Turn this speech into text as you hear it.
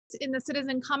in the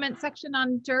citizen comment section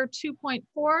under 2.4.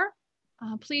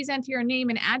 Please enter your name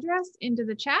and address into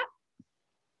the chat.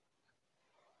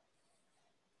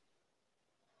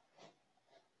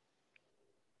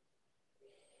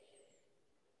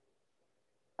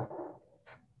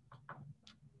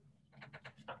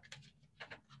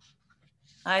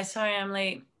 Hi, sorry I'm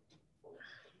late.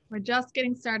 We're just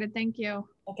getting started. Thank you.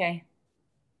 Okay.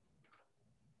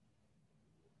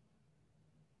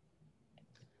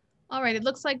 All right, it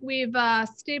looks like we've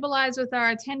stabilized with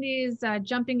our attendees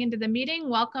jumping into the meeting.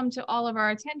 Welcome to all of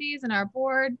our attendees and our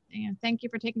board, and thank you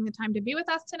for taking the time to be with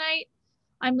us tonight.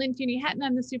 I'm Lynn Feeney-Hetton,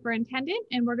 I'm the superintendent,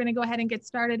 and we're gonna go ahead and get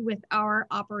started with our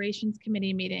operations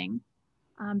committee meeting.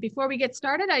 Before we get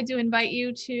started, I do invite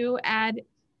you to add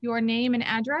your name and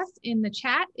address in the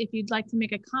chat. If you'd like to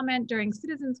make a comment during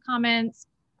citizens comments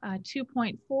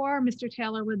 2.4, Mr.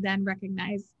 Taylor would then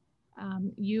recognize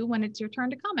you when it's your turn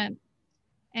to comment.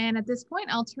 And at this point,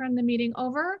 I'll turn the meeting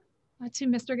over to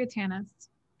Mr. Gatanis.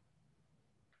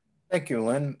 Thank you,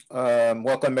 Lynn.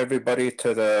 Welcome everybody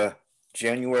to the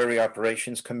January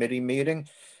Operations Committee meeting.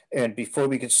 And before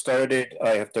we get started,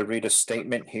 I have to read a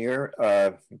statement here,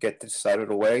 get this out of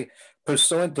the way.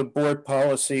 Pursuant to Board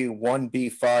Policy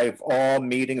 1B5, all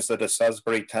meetings of the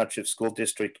Salisbury Township School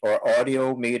District are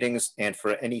audio meetings, and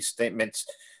for any statements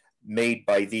made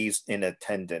by these in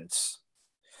attendance.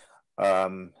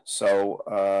 That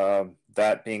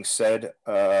being said,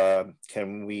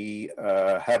 can we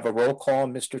have a roll call,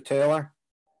 Mr. Taylor?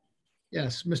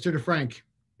 Yes, Mr. DeFrank.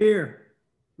 Here.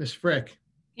 Ms. Frick.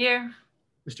 Here.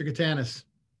 Mr. Gatanis.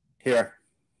 Here.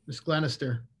 Ms.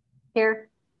 Glenister.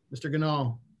 Here. Mr.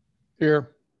 Ganol.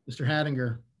 Here. Mr.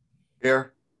 Hattinger.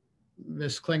 Here.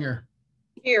 Ms. Klinger.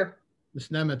 Here. Ms.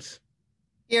 Nemitz.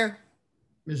 Here.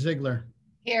 Ms. Ziegler.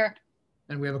 Here.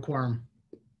 And we have a quorum.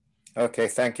 Okay,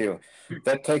 thank you.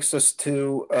 That takes us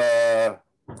to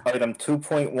item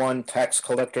 2.1, tax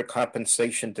collector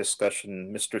compensation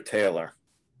discussion. Mr. Taylor.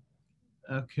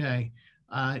 Okay.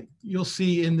 You'll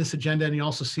see in this agenda, and you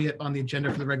also see it on the agenda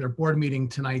for the regular board meeting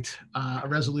tonight, a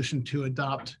resolution to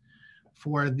adopt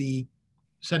for the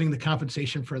setting the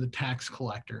compensation for the tax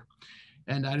collector.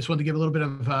 And I just wanted to give a little bit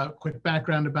of a quick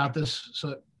background about this so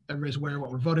that everybody's aware of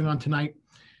what we're voting on tonight.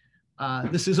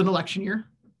 This is an election year.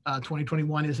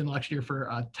 2021 is an election year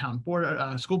for town board,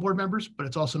 school board members, but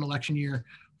it's also an election year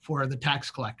for the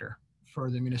tax collector for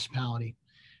the municipality.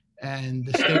 And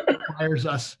the state requires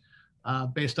us,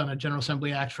 based on a General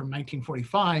Assembly Act from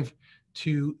 1945,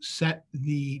 to set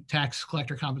the tax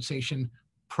collector compensation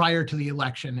prior to the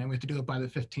election. And we have to do it by the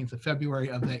 15th of February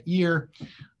of that year.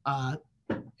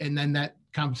 And then that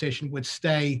compensation would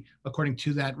stay, according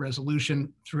to that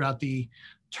resolution, throughout the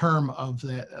term of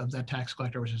that tax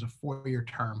collector, which is a 4-year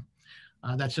term.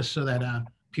 That's just so that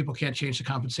people can't change the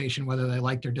compensation, whether they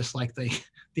liked or disliked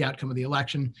the outcome of the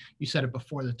election. You set it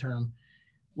before the term.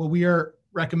 What we are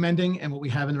recommending and what we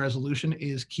have in the resolution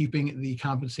is keeping the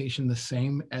compensation the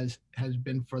same as has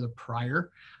been for the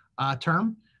prior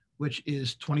term, which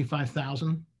is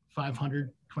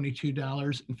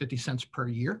 $25,522.50 per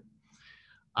year.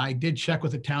 I did check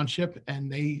with the township,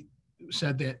 and they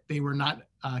said that they were not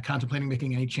contemplating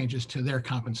making any changes to their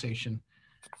compensation.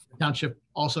 The township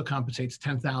also compensates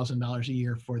 $10,000 a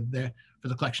year for the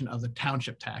collection of the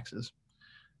township taxes.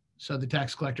 So the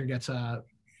tax collector gets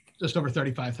just over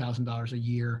 $35,000 a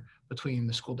year between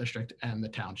the school district and the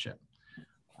township.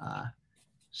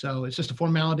 So it's just a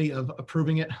formality of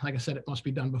approving it. Like I said, it must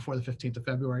be done before the 15th of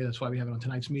February. That's why we have it on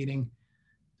tonight's meeting.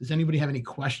 Does anybody have any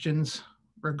questions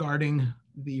regarding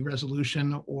the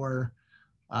resolution or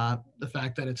the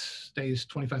fact that it stays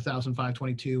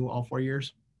 $25,522 all 4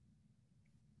 years?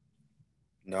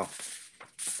 No.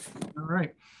 All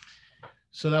right.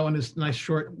 So that one is nice,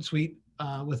 short and sweet.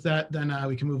 With that, then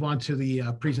we can move on to the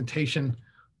presentation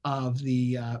of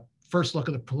the first look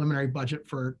at the preliminary budget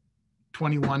for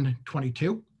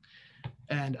 21-22.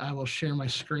 And I will share my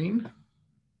screen.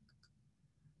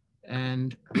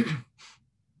 And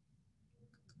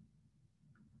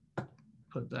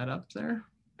put that up there.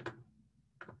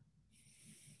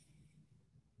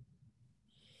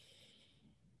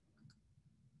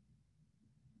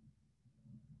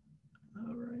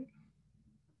 All right.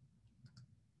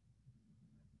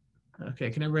 Okay,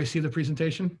 can everybody see the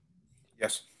presentation?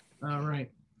 Yes. All right.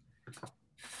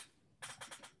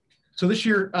 So this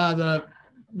year,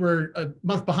 we're a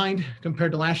month behind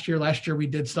compared to last year. Last year, we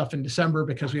did stuff in December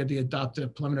because we had to adopt a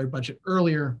preliminary budget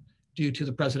earlier due to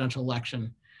the presidential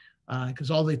election.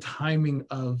 Because all the timing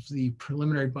of the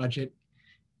preliminary budget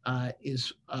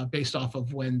is based off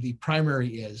of when the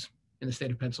primary is in the state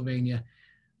of Pennsylvania,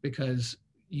 because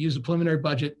use the preliminary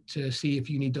budget to see if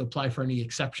you need to apply for any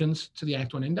exceptions to the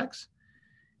Act 1 index.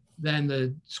 Then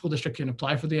the school district can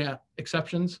apply for the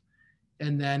exceptions.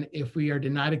 And then if we are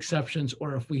denied exceptions,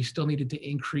 or if we still needed to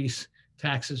increase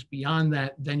taxes beyond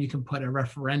that, then you can put a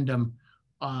referendum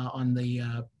on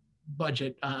the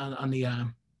budget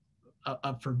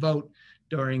up for vote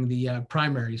during the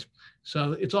primaries.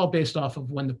 So it's all based off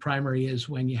of when the primary is,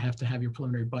 when you have to have your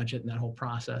preliminary budget and that whole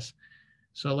process.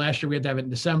 So last year we had to have it in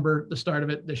December, the start of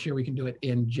it. This year we can do it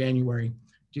in January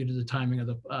due to the timing of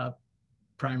the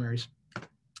primaries.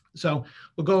 So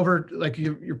we'll go over, like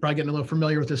you're probably getting a little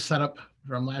familiar with this setup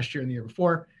from last year and the year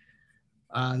before.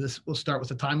 We'll start with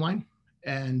the timeline.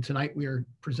 And tonight we are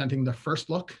presenting the first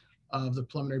look of the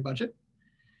preliminary budget.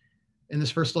 And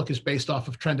this first look is based off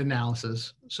of trend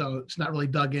analysis. So it's not really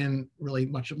dug in really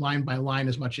much line by line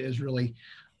as much as really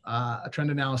a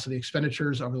trend analysis of the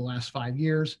expenditures over the last 5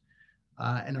 years.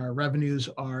 And our revenues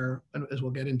are, as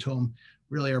we'll get into them,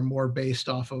 really are more based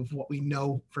off of what we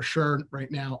know for sure right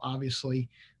now. Obviously,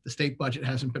 the state budget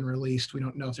hasn't been released. We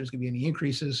don't know if there's going to be any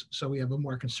increases. So we have a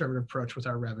more conservative approach with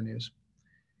our revenues.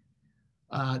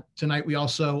 Tonight, we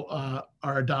also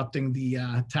are adopting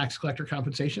the tax collector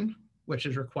compensation, which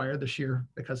is required this year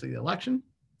because of the election.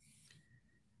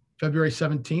 February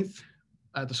 17th,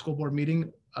 at the school board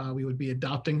meeting, we would be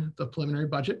adopting the preliminary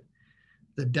budget.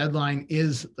 The deadline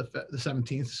is the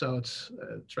 17th, so it's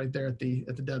right there at the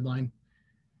deadline.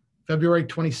 February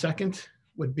 22nd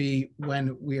would be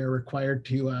when we are required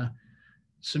to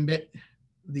submit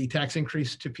the tax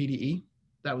increase to PDE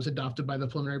that was adopted by the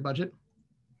preliminary budget.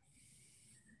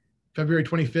 February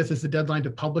 25th is the deadline to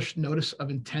publish notice of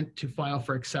intent to file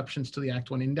for exceptions to the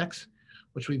Act 1 index,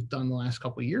 which we've done the last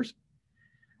couple of years.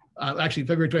 Actually,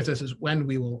 February 25th is when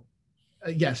we will,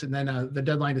 yes, and then the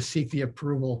deadline to seek the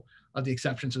approval of the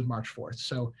exceptions is March 4th.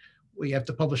 So we have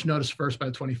to publish notice first by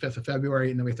the 25th of February,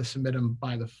 and then we have to submit them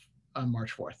by the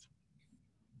March 4th.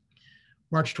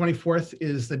 March 24th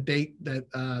is the date that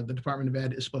the Department of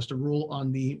Ed is supposed to rule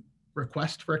on the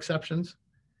request for exceptions.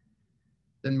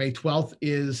 Then May 12th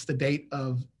is the date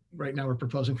of, right now we're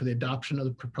proposing for the adoption of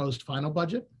the proposed final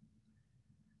budget.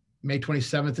 May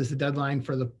 27th is the deadline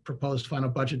for the proposed final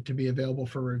budget to be available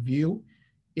for review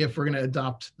if we're going to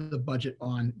adopt the budget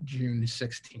on June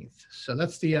 16th. So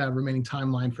that's the remaining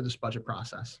timeline for this budget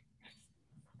process.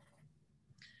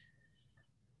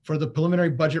 For the preliminary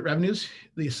budget revenues,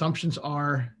 the assumptions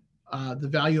are the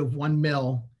value of 1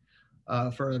 mil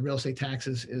for the real estate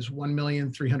taxes is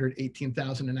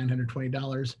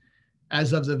 $1,318,920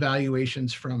 as of the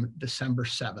valuations from December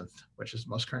 7th, which is the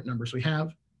most current numbers we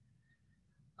have.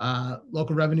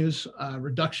 Local revenues,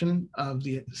 reduction of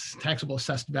the taxable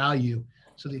assessed value.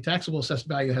 So the taxable assessed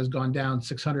value has gone down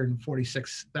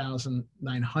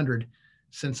 $646,900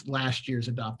 since last year's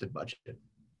adopted budget.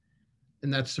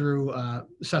 And that's through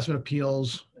assessment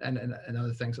appeals and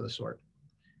other things of the sort.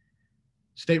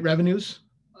 State revenues.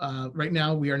 Right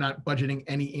now, we are not budgeting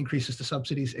any increases to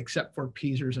subsidies except for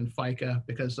PSERS and FICA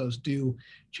because those do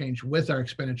change with our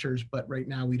expenditures. But right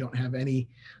now, we don't have any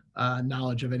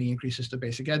knowledge of any increases to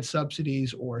basic ed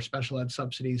subsidies or special ed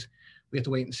subsidies. We have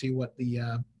to wait and see what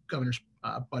the governor's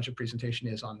budget presentation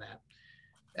is on that.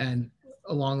 And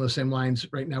along those same lines,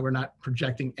 right now, we're not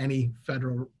projecting any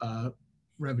federal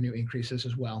revenue increases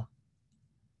as well.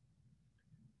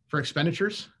 For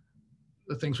expenditures,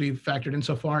 the things we've factored in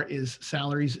so far is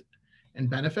salaries and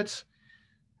benefits.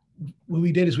 What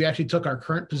we did is we actually took our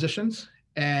current positions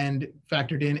and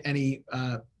factored in any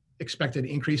expected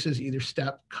increases, either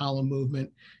step, column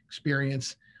movement,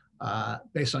 experience,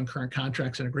 based on current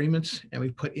contracts and agreements. And we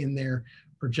put in there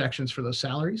projections for those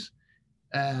salaries,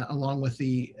 along with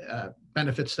the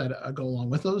benefits that go along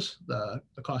with those, the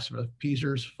cost of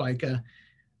PSERS, FICA,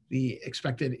 the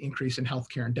expected increase in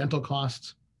healthcare and dental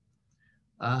costs.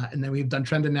 And then we've done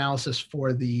trend analysis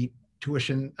for the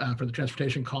tuition, for the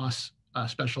transportation costs,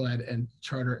 special ed and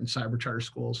charter and cyber charter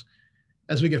schools.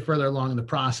 As we get further along in the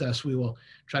process, we will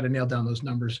try to nail down those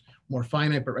numbers more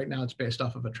finite, but right now it's based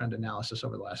off of a trend analysis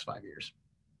over the last 5 years.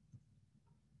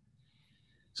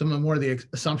 Some of the more of the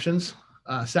assumptions,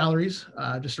 salaries,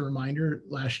 just a reminder,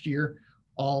 last year,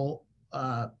 all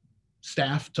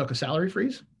staff took a salary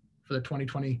freeze for the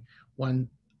 2021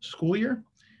 school year.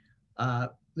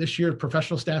 This year,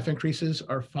 professional staff increases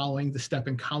are following the step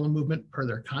and column movement per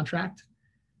their contract.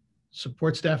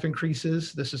 Support staff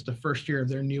increases, this is the first year of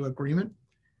their new agreement,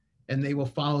 and they will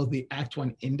follow the Act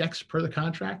 1 index per the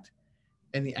contract.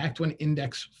 And the Act 1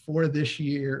 index for this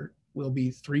year will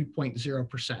be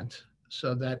 3.0%.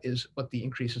 So that is what the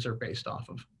increases are based off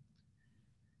of.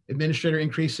 Administrator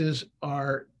increases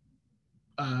are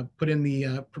put in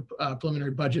the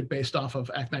preliminary budget based off of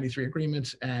Act 93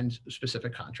 agreements and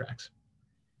specific contracts.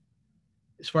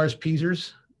 As far as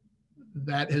PSERS,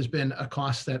 that has been a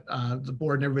cost that the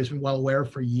board and everybody's been well aware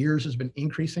of for years, has been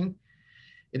increasing.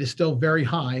 It is still very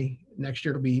high. Next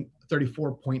year it'll be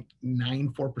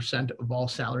 34.94% of all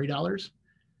salary dollars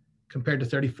compared to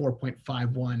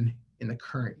 34.51 in the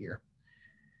current year.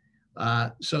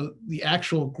 So the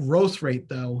actual growth rate,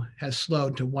 though, has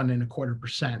slowed to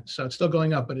 1.25%. So it's still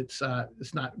going up, but it's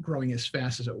not growing as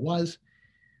fast as it was,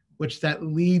 which that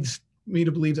leads me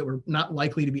to believe that we're not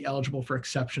likely to be eligible for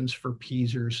exceptions for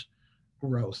PSERS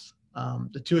growth.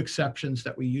 The two exceptions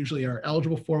that we usually are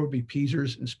eligible for would be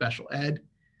PSERS and special ed.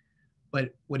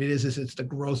 But what it is it's the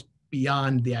growth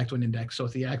beyond the Act 1 index. So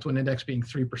with the Act 1 index being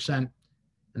 3%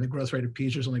 and the growth rate of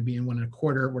PSERS only being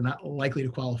 1.25, we're not likely to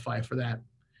qualify for that,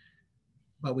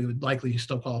 but we would likely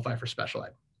still qualify for special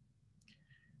ed.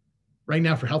 Right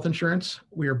now for health insurance,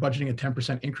 we are budgeting a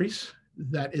 10% increase.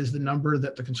 That is the number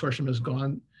that the consortium has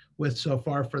gone with so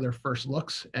far for their first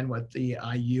looks, and what the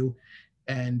IU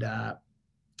and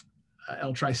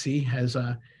LTRI-C has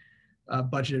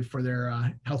budgeted for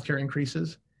their healthcare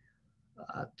increases.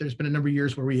 There's been a number of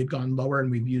years where we had gone lower,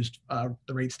 and we've used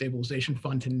the rate stabilization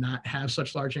fund to not have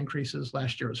such large increases.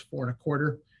 Last year was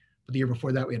 4.25, but the year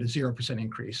before that we had a 0%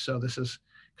 increase. So this is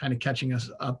kind of catching us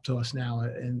up to us now,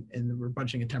 and we're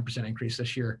budgeting a 10% increase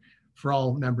this year for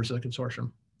all members of the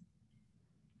consortium.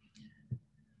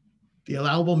 The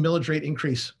allowable millage rate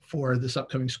increase for this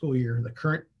upcoming school year, the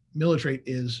current millage rate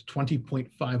is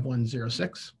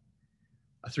 20.5106.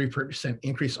 A 3%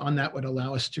 increase on that would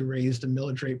allow us to raise the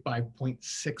millage rate by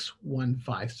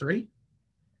 0.6153,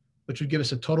 which would give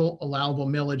us a total allowable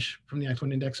millage from the Act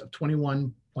 1 index of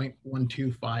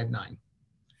 21.1259.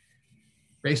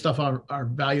 Based off our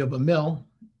value of a mill,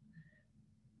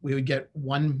 we would get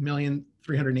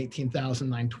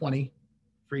 1,318,920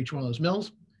 for each one of those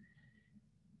mills.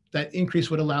 That increase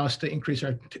would allow us to increase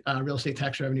our real estate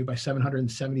tax revenue by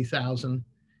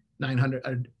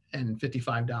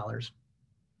 $770,955.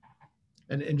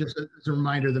 And just as a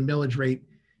reminder, the millage rate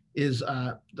is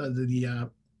the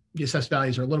assessed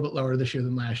values are a little bit lower this year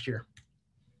than last year.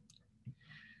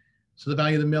 So the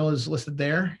value of the mill is listed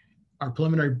there. Our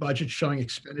preliminary budget showing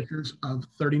expenditures of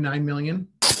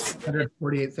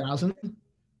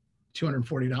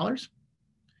 $39,148,240.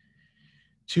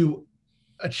 To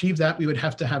achieve that, we would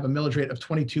have to have a millage rate of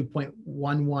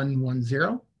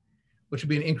 22.1110, which would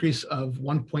be an increase of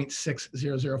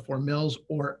 1.6004 mils,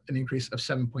 or an increase of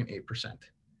 7.8%.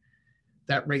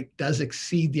 That rate does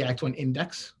exceed the Act 1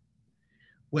 index,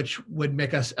 which would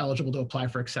make us eligible to apply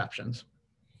for exceptions.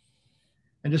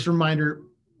 And just a reminder,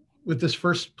 with this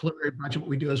first preliminary budget, what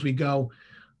we do is we go,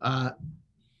 a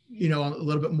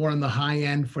little bit more on the high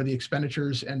end for the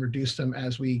expenditures and reduce them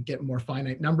as we get more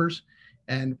finite numbers.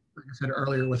 And like I said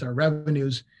earlier, with our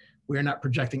revenues, we are not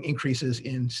projecting increases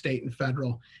in state and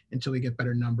federal until we get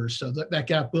better numbers. So that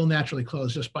gap will naturally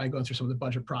close just by going through some of the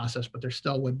budget process, but there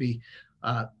still would be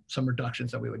some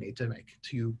reductions that we would need to make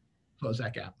to close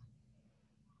that gap.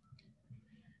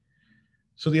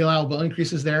 So the allowable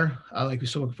increases there, like we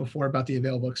spoke before about the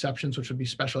available exceptions, which would be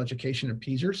special education and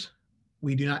PSERS.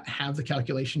 We do not have the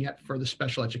calculation yet for the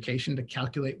special education to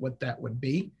calculate what that would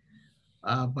be.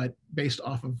 But based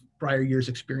off of prior year's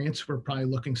experience, we're probably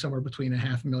looking somewhere between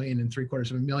 $500,000 and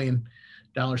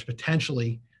 $750,000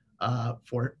 potentially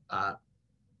for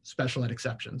special ed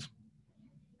exceptions.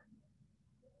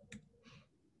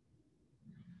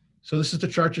 So this is the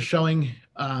chart just showing,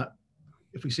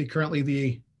 if we see currently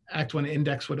the Act 1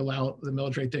 index would allow the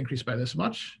millage rate to increase by this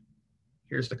much.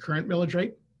 Here's the current millage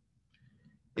rate.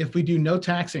 If we do no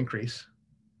tax increase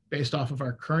based off of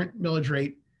our current millage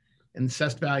rate and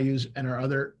assessed values and our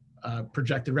other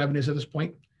projected revenues at this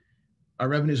point, our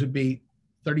revenues would be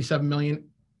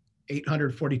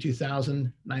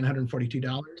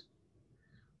 $37,842,942,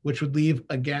 which would leave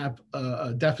a gap,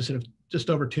 a deficit of just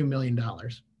over $2 million.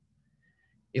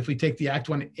 If we take the Act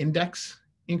 1 index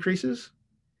increases,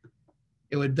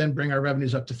 it would then bring our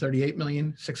revenues up to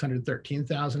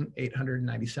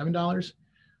 $38,613,897,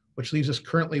 which leaves us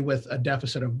currently with a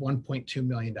deficit of $1.2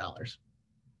 million.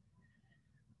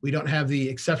 We don't have the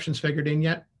exceptions figured in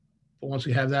yet, but once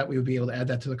we have that, we would be able to add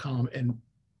that to the column and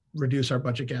reduce our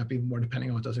budget gap even more depending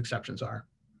on what those exceptions are.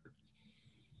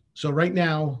 So right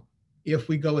now, if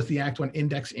we go with the Act 1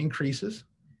 index increases,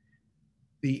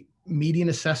 the median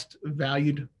assessed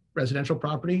valued residential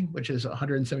property, which is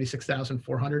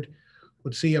 $176,400,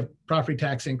 would see a property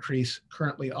tax increase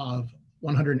currently of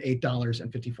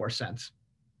 $108.54.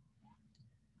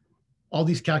 All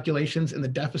these calculations in the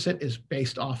deficit is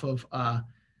based off of a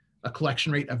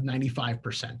collection rate of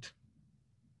 95%.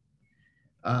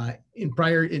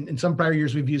 In some prior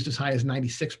years, we've used as high as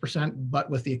 96%, but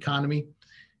with the economy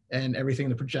and everything,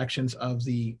 the projections of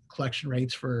the collection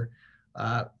rates for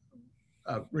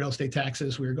real estate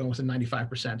taxes, we were going with a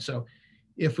 95%. So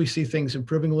if we see things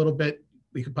improving a little bit,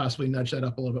 we could possibly nudge that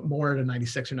up a little bit more to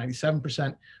 96 or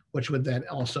 97%, which would then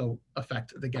also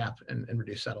affect the gap and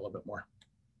reduce that a little bit more.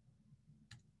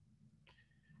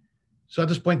 So at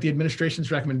this point, the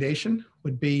administration's recommendation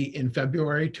would be in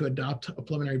February to adopt a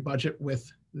preliminary budget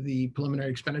with the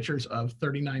preliminary expenditures of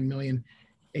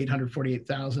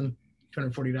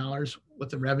 $39,848,240, with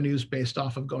the revenues based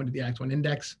off of going to the Act 1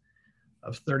 index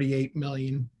of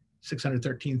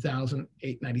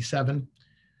 $38,613,897,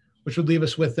 which would leave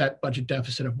us with that budget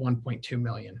deficit of $1.2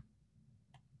 million.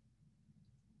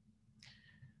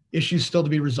 Issues still to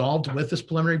be resolved with this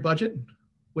preliminary budget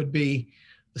would be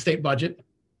the state budget,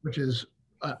 which is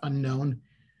unknown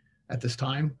at this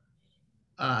time.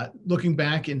 Looking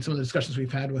back in some of the discussions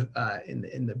we've had with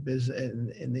in the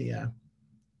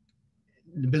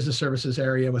business services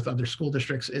area with other school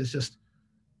districts, is this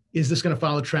going to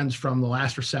follow trends from the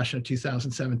last recession of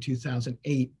 2007,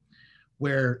 2008,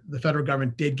 where the federal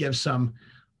government did give some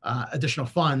additional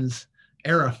funds,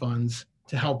 ERA funds,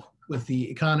 to help with the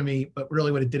economy, but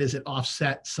really what it did is it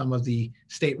offset some of the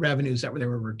state revenues that they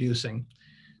were reducing.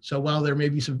 So while there may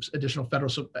be some additional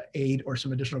federal aid or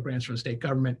some additional grants from the state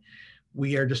government,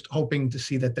 we are just hoping to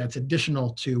see that that's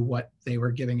additional to what they were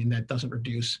giving, and that doesn't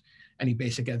reduce any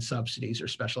basic ed subsidies or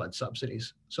special ed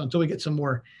subsidies. So until we get some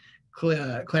more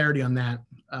clarity on that,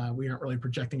 we aren't really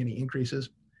projecting any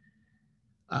increases.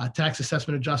 Tax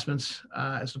assessment adjustments,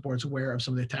 as the board's aware of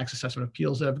some of the tax assessment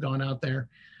appeals that have gone out there,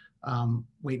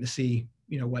 waiting to see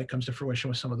what comes to fruition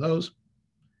with some of those.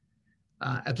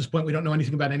 At this point, we don't know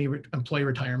anything about any employee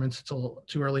retirements. It's a little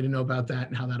too early to know about that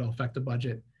and how that'll affect the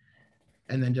budget.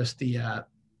 And then just the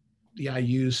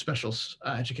IU's special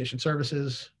education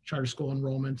services, charter school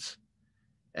enrollments.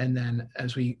 And then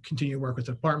as we continue to work with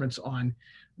departments on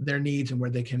their needs and where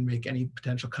they can make any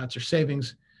potential cuts or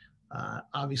savings,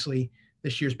 obviously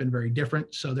this year's been very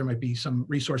different. So there might be some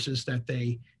resources that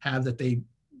they have that they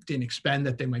didn't expend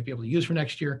that they might be able to use for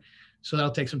next year. So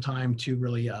that'll take some time to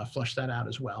really flush that out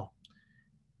as well.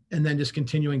 And then just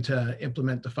continuing to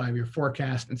implement the 5-year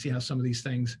forecast and see how some of these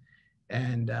things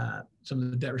and some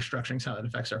of the debt restructurings, how that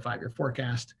affects our 5-year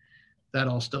forecast. That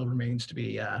all still remains to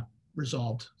be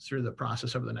resolved through the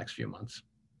process over the next few months.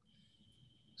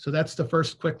 So that's the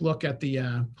first quick look at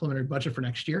the preliminary budget for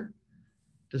next year.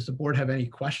 Does the board have any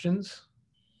questions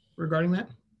regarding that?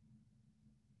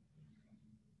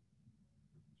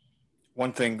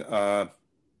 One thing,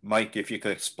 Mike, if you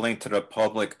could explain to the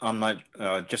public, I'm not,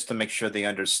 just to make sure they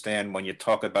understand, when you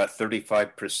talk about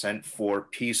 35% for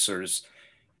piecers,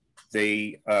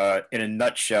 they, in a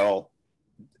nutshell,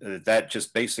 that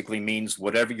just basically means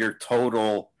whatever your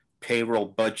total payroll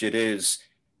budget is,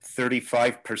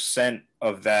 35%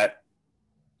 of that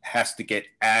has to get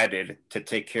added to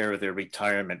take care of their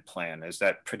retirement plan. Is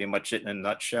that pretty much it in a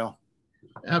nutshell?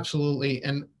 Absolutely.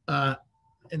 And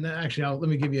actually, let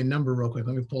me give you a number real quick.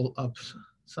 Let me pull up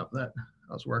something that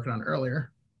I was working on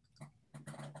earlier.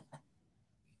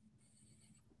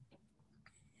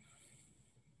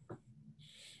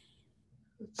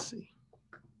 Let's see.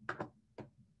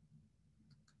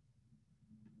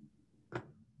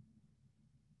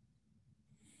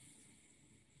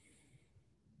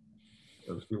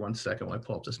 Just give me 1 second while I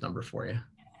pull up this number for you.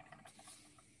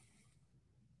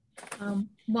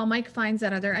 While Mike finds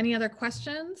that, are there any other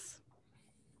questions?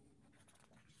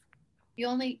 The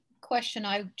only question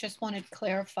I just wanted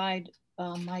clarified,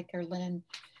 Mike or Lynn,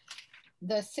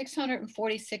 the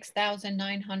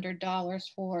 $646,900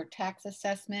 for tax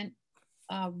assessment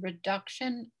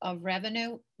reduction of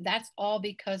revenue, that's all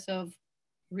because of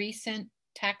recent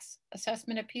tax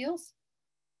assessment appeals?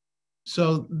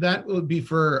 So that would be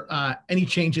for any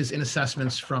changes in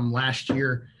assessments from last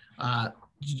year,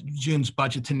 June's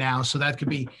budget to now. So that could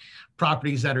be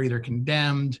properties that are either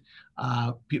condemned,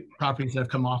 properties that have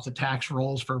come off the tax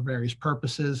rolls for various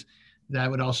purposes.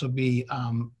 That would also be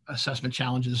assessment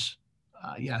challenges.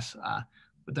 Yes,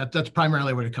 but that's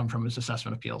primarily where it come from, is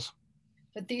assessment appeals.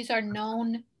 But these are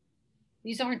known,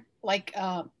 these aren't like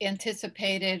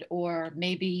anticipated, or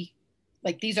maybe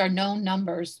like these are known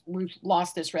numbers. We've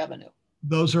lost this revenue.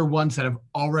 Those are ones that have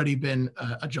already been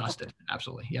adjusted. Okay.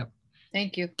 Absolutely. Yep.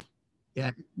 Thank you.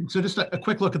 Yeah. So just a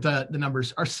quick look at the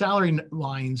numbers. Our salary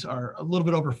lines are a little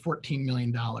bit over $14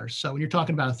 million. So when you're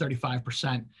talking about a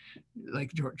 35%,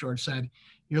 like George said,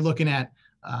 you're looking at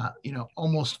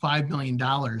almost $5 million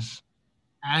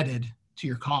added to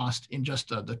your cost in just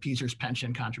the PSERS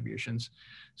pension contributions.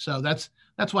 So that's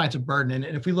why it's a burden.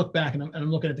 And if we look back, and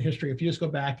I'm looking at the history, if you just go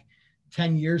back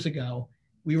 10 years ago,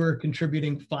 we were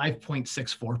contributing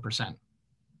 5.64%.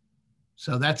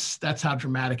 So that's how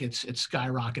dramatic it's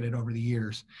skyrocketed over the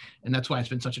years. And that's why it's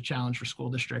been such a challenge for school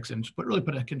districts, and really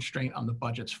put a constraint on the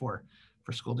budgets for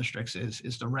school districts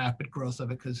is the rapid growth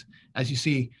of it. Because as you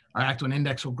see, our Act 1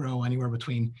 index will grow anywhere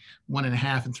between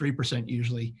 1.5% and 3%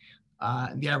 usually.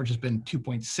 The average has been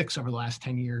 2.6 over the last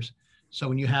 10 years. So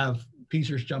when you have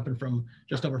PSERS jumping from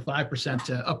just over 5%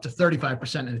 to up to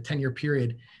 35% in a 10-year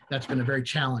period, that's been a very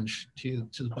challenge to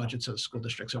the budgets of the school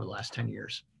districts over the last 10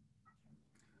 years.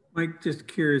 Mike, just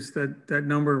curious, that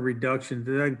number of reduction,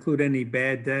 does that include any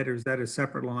bad debt, or is that a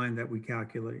separate line that we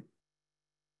calculate?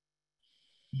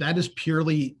 That is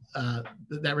purely,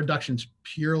 that reduction is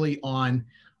purely on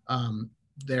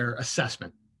their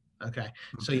assessment. Okay.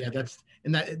 So yeah,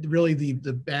 and that really the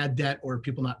bad debt or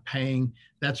people not paying,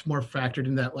 that's more factored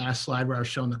in that last slide where I was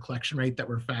showing the collection rate, that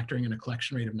we're factoring in a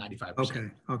collection rate of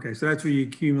 95%. Okay. So that's where you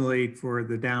accumulate for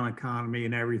the down economy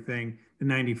and everything, the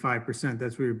 95%,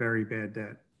 that's where you bury bad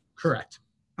debt. Correct.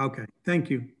 Okay,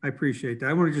 thank you. I appreciate that.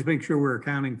 I want to just make sure we're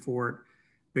accounting for it,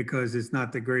 because it's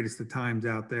not the greatest of times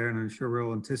out there, and I'm sure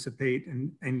we'll anticipate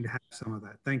and have some of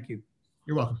that. Thank you.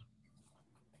 You're welcome.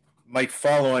 Mike,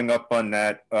 following up on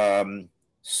that,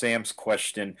 Sam's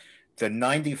question, the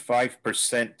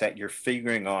 95% that you're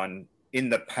figuring on in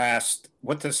the past,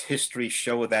 what does history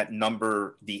show that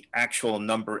number, the actual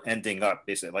number ending up?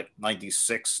 Is it like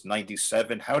 96,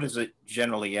 97? How does it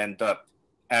generally end up,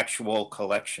 actual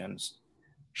collections?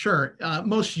 Sure.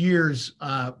 Most years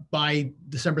by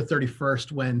December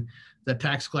 31st, when the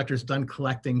tax collector's done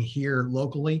collecting here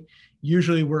locally,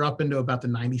 usually we're up into about the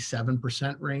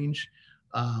 97% range.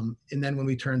 And then when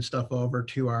we turn stuff over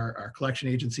to our collection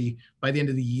agency, by the end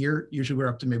of the year, usually we're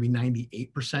up to maybe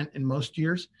 98% in most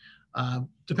years.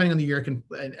 Depending on the year, it can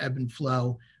ebb and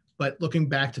flow. But looking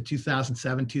back to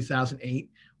 2007, 2008,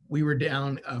 we were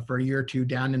down for a year or two,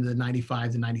 down into the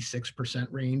 95 to 96%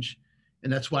 range.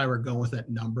 And that's why we're going with that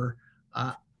number.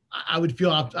 I'd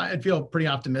feel pretty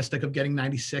optimistic of getting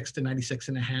 96 to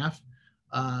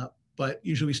 96.5. But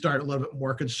usually we start a little bit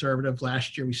more conservative.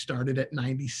 Last year we started at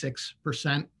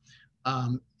 96%.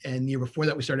 And the year before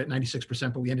that we started at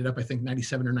 96%, but we ended up, I think,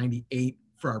 97 or 98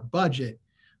 for our budget.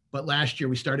 But last year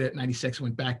we started at 96 and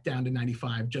went back down to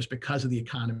 95 just because of the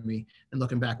economy and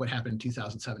looking back what happened in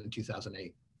 2007 and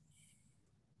 2008.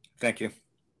 Thank you.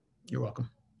 You're welcome.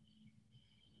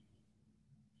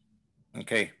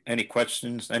 Okay, any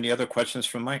questions? Any other questions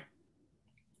from Mike?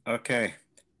 Okay,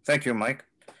 thank you, Mike.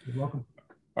 You're welcome.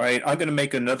 All right, I'm gonna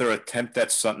make another attempt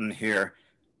at something here.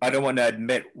 I don't want to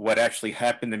admit what actually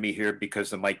happened to me here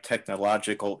because of my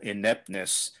technological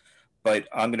ineptness, but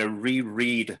I'm gonna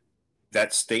reread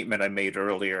that statement I made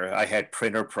earlier. I had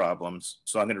printer problems,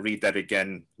 so I'm gonna read that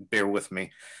again, bear with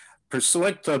me.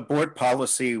 Pursuant to Board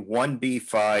Policy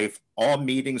 1B5, all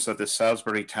meetings of the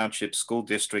Salisbury Township School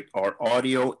District are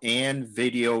audio and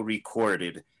video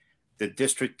recorded. The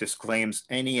district disclaims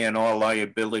any and all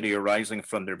liability arising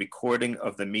from the recording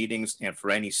of the meetings and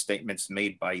for any statements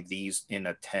made by these in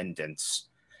attendance.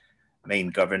 Main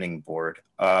Governing Board.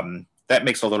 That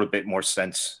makes a little bit more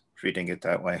sense reading it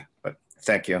that way, but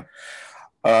thank you.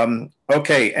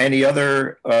 Okay, any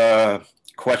other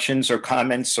questions or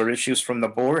comments or issues from the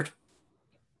board?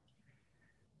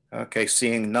 Okay,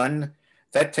 seeing none,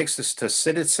 that takes us to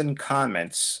citizen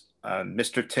comments.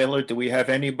 Mr. Taylor, do we have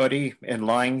anybody in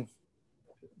line?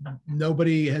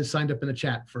 Nobody has signed up in the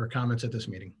chat for comments at this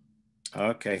meeting.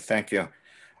 Okay, thank you.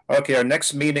 Okay, our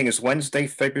next meeting is Wednesday,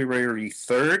 February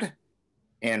 3rd.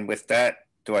 And with that,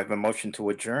 do I have a motion to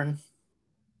adjourn?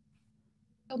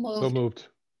 So moved. So moved.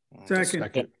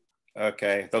 Second.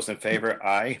 Okay, those in favor,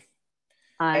 aye.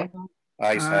 Aye.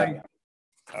 Ayes have Aye. it.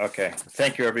 Okay,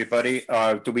 thank you, everybody.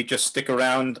 Do we just stick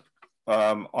around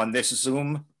on this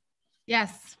Zoom?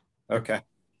 Yes. Okay.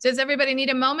 Does everybody need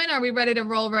a moment? Or are we ready to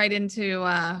roll right into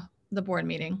the board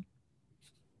meeting?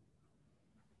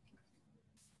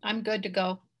 I'm good to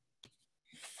go.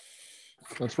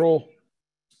 Let's roll.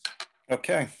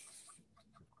 Okay.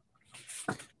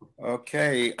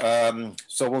 Okay,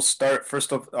 so we'll start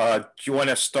first of, do you want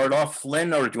to start off,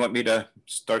 Lynn, or do you want me to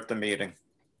start the meeting?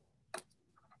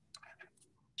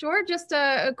 Sure, just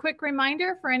a quick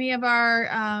reminder for any of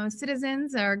our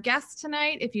citizens or guests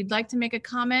tonight, if you'd like to make a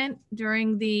comment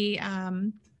during the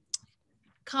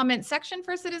comment section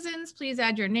for citizens, please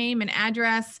add your name and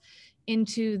address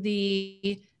into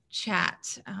the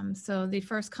chat. So the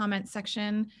first comment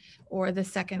section or the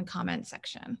second comment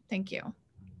section. Thank you.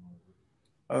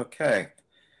 Okay.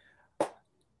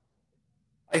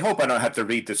 I hope I don't have to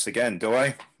read this again, do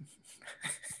I?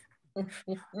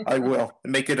 I will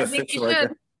make it I think you official.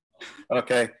 should.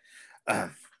 Okay. All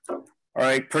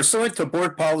right. Pursuant to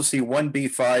Board Policy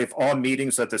 1B5, all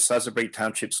meetings of the Salisbury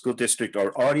Township School District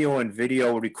are audio and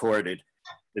video recorded.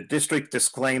 The district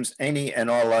disclaims any and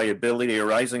all liability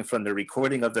arising from the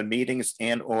recording of the meetings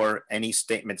and/or any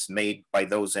statements made by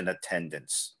those in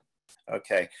attendance.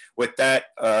 Okay. With that,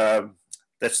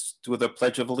 let's do the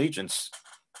Pledge of Allegiance.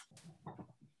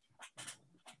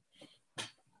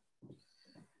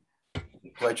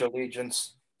 Pledge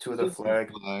allegiance to the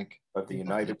flag of the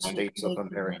United States of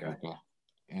America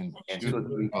and to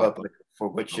the republic for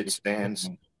which it stands,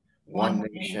 one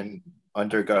nation,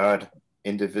 under God,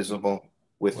 indivisible,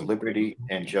 with liberty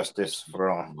and justice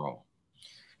for all.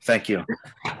 Thank you.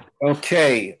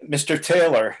 Okay, Mr.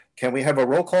 Taylor, can we have a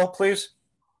roll call, please?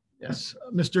 Yes,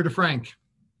 Mr. DeFrank,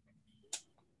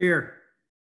 Here.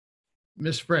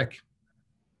 Ms. Frick.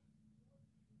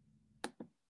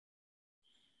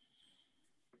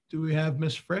 Do we have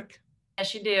Ms. Frick?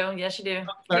 Yes, you do. Yes, you do.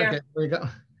 Okay, Here. there we go.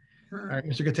 All right,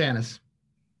 Mr. Katanis,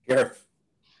 Here.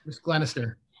 Ms.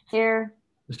 Glenister, Here.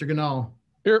 Mr. Ganol.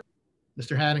 Here.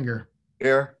 Mr. Hattinger,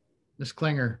 Here. Ms.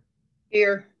 Klinger,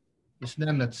 Here. Ms.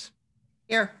 Nemitz,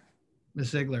 Here.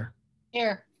 Ms. Ziegler,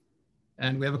 Here.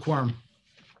 and we have a quorum.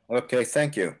 Okay,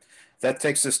 thank you. That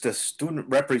takes us to student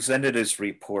representatives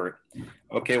report.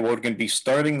 Okay, we're going to be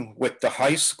starting with the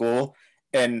high school.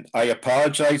 And I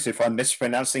apologize if I'm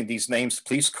mispronouncing these names,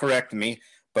 please correct me,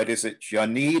 but is it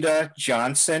Janita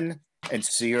Johnson and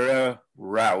Sierra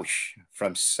Roush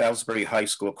from Salisbury High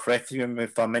School? Correct me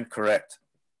if I'm incorrect.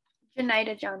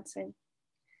 Janita Johnson.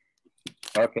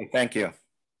 Okay, thank you.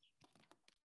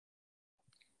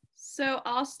 So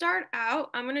I'll start out.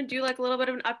 I'm going to do like a little bit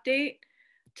of an update.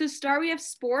 To start, we have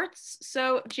sports.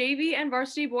 So JV and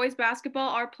varsity boys basketball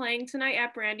are playing tonight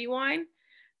at Brandywine.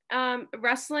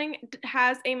 Wrestling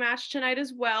has a match tonight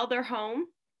as well. They're home.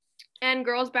 And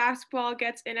girls basketball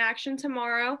gets in action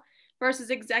tomorrow versus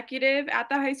executive at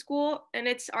the high school, and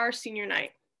it's our senior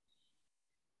night.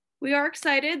 We are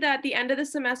excited that the end of the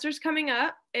semester is coming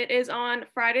up. It is on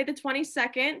Friday the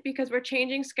 22nd because we're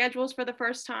changing schedules for the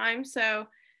first time. So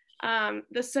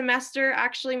the semester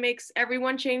actually makes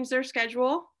everyone change their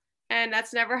schedule, and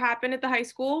that's never happened at the high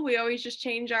school. We always just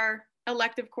change our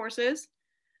elective courses.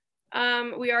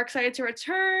 We are excited to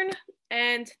return,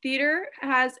 and theater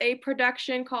has a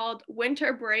production called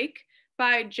Winter Break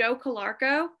by Joe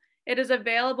Calarco. It is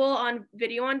available on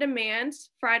video on demand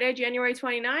Friday, January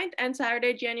 29th and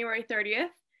Saturday, January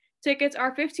 30th. Tickets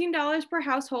are $15 per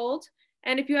household.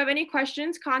 And if you have any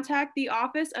questions, contact the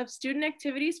Office of Student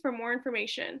Activities for more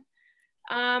information.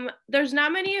 There's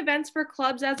not many events for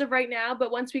clubs as of right now,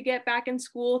 but once we get back in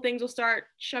school, things will start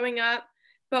showing up.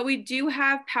 But we do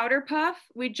have Powder Puff.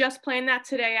 We just planned that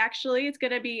today, actually. It's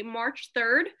going to be March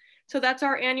 3rd. So that's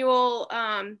our annual,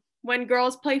 when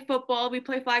girls play football, we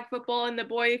play flag football, and the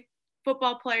boy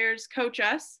football players coach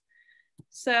us.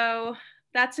 So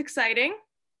that's exciting.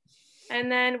 And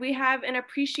then we have an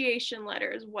appreciation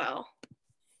letter as well.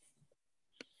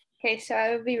 Okay, so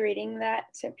I will be reading that.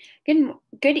 So,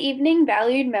 good evening,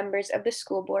 valued members of the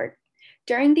school board.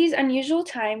 During these unusual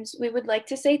times, we would like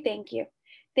to say thank you.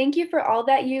 Thank you for all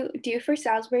that you do for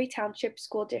Salisbury Township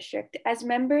School District. As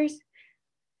members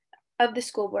of the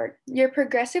school board, your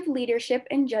progressive leadership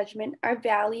and judgment are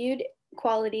valued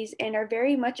qualities and are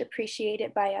very much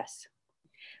appreciated by us.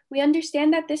 We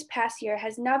understand that this past year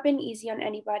has not been easy on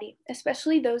anybody,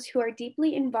 especially those who are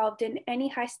deeply involved in any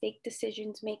high-stake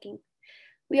decisions making.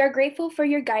 We are grateful for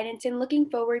your guidance and looking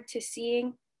forward to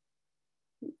seeing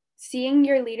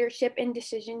your leadership and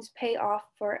decisions pay off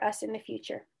for us in the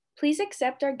future. Please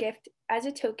accept our gift as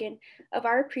a token of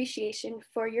our appreciation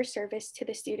for your service to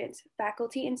the students,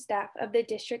 faculty, and staff of the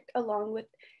district along with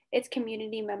its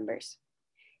community members.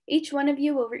 Each one of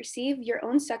you will receive your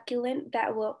own succulent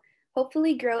that will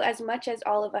hopefully grow as much as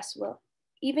all of us will.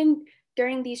 Even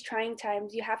during these trying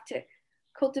times, you have to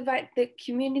cultivate the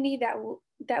community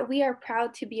that we are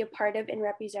proud to be a part of and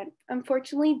represent.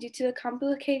 Unfortunately, due to the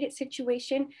complicated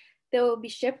situation, they will be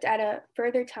shipped at a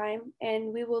further time,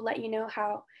 and we will let you know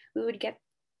how we would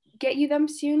get you them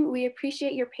soon. We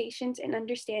appreciate your patience and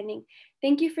understanding.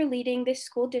 Thank you for leading this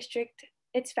school district,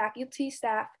 its faculty,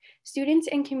 staff, students,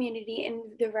 and community in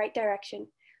the right direction.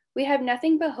 We have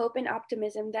nothing but hope and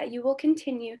optimism that you will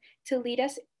continue to lead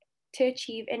us to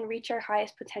achieve and reach our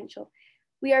highest potential.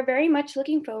 We are very much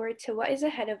looking forward to what is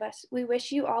ahead of us. We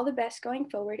wish you all the best going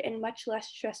forward and much less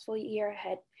stressful year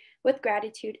ahead. With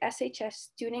gratitude, SHS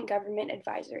Student Government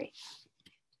Advisory.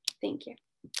 Thank you.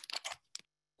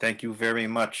 Thank you very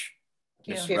much,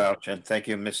 Ms. Thank you. Rouch, and thank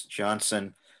you, Ms.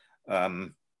 Johnson.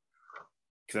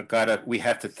 we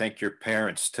have to thank your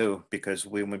parents too, because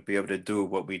we wouldn't be able to do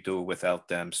what we do without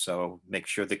them. So make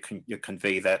sure that you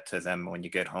convey that to them when you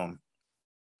get home.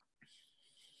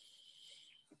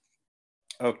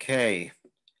 Okay.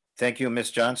 Thank you,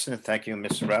 Ms. Johnson. Thank you,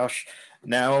 Ms. Roush.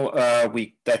 Now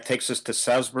that takes us to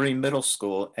Salisbury Middle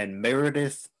School, and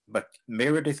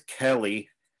Meredith Kelly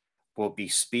will be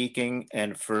speaking.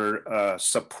 And for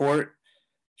support,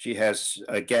 she has,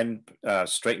 again,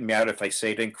 straighten me out if I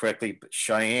say it incorrectly, but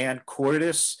Cheyenne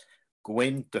Cordes,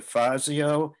 Gwen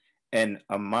DeFazio, and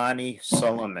Amani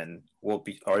Solomon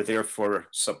are there for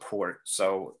support.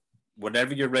 So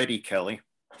whenever you're ready, Kelly,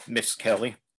 Miss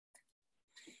Kelly.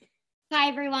 Hi,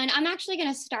 everyone. I'm actually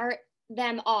going to start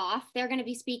them off. They're going to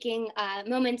be speaking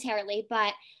momentarily,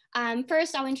 but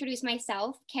first I'll introduce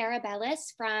myself, Cara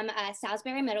Bellis from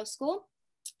Salisbury Middle School.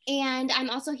 And I'm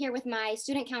also here with my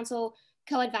student council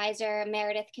co-advisor,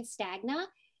 Meredith Castagna.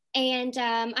 And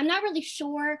I'm not really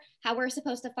sure how we're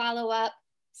supposed to follow up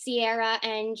Sierra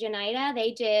and Janita.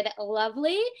 They did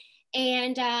lovely.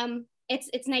 And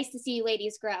it's nice to see you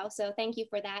ladies grow. So thank you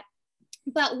for that.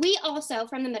 But we also,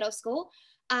 from the middle school,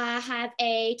 have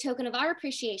a token of our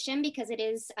appreciation because it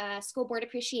is School Board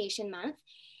Appreciation Month.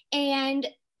 And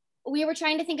we were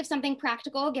trying to think of something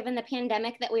practical given the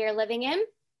pandemic that we are living in.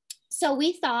 So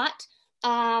we thought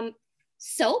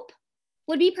soap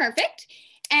would be perfect.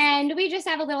 And we just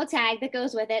have a little tag that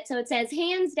goes with it. So it says,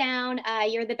 hands down,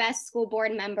 you're the best school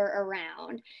board member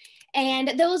around.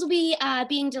 And those will be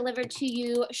being delivered to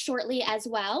you shortly as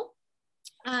well.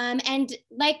 And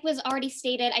like was already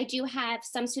stated, I do have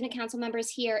some student council members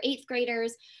here, 8th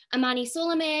graders, Amani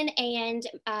Suleiman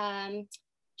and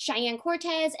Cheyenne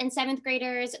Cortez, and 7th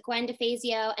graders, Gwen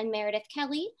DeFazio and Meredith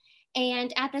Kelly.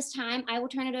 And at this time, I will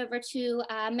turn it over to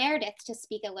Meredith to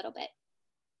speak a little bit.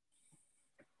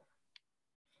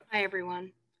 Hi,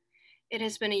 everyone. It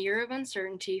has been a year of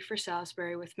uncertainty for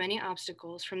Salisbury with many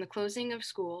obstacles from the closing of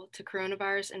school to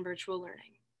coronavirus and virtual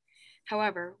learning.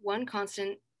 However, one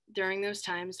constant during those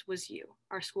times was you,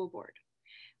 our school board.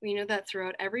 We know that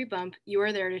throughout every bump, you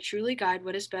are there to truly guide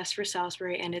what is best for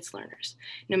Salisbury and its learners,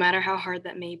 no matter how hard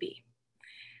that may be.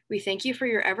 We thank you for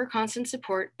your ever constant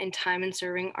support and time in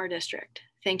serving our district.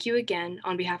 Thank you again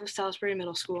on behalf of Salisbury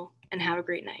Middle School, and have a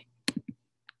great night.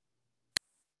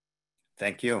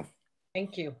 Thank you.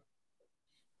 Thank you.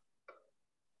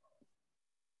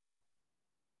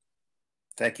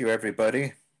 Thank you,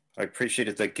 everybody. I appreciate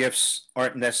it. The gifts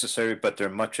aren't necessary, but they're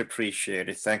much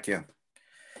appreciated. Thank you.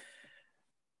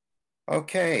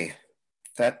 Okay,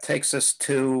 that takes us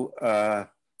to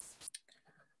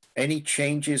any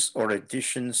changes or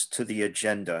additions to the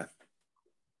agenda.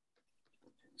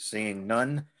 Seeing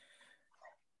none,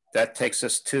 that takes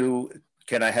us to,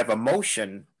 can I have a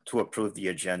motion to approve the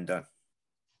agenda?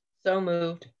 So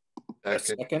moved. A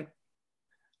second?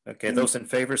 Okay, those in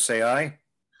favor say aye.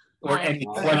 Or Aye. any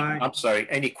questions, I'm sorry,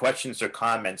 any questions or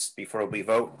comments before we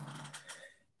vote?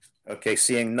 Okay,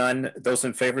 seeing none, those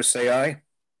in favor say aye.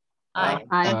 Aye.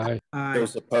 Aye. Aye.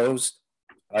 Those opposed,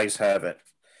 ayes have it.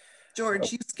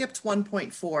 George, you skipped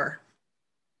 1.4.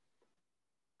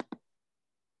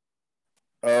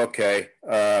 Okay,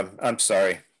 I'm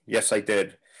sorry. Yes, I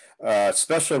did.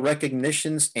 Special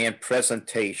recognitions and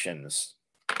presentations.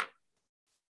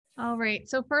 All right,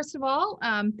 so first of all,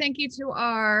 thank you to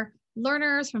our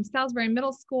learners from Salisbury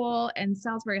Middle School and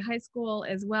Salisbury High School,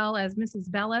 as well as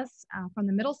Mrs. Bellis from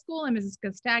the middle school and Mrs.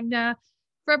 Castagna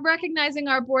for recognizing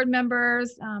our board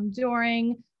members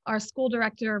during our school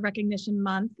director recognition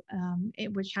month,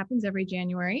 which happens every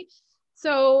January.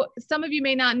 So some of you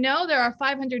may not know, there are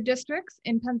 500 districts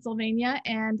in Pennsylvania,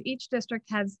 and each district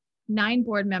has 9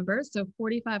 board members, so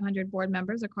 4,500 board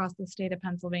members across the state of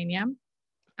Pennsylvania,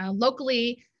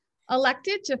 locally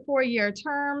elected to 4-year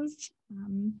terms.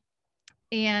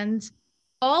 And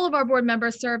all of our board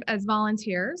members serve as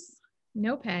volunteers,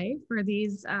 no pay, for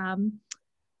these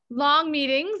long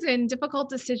meetings and difficult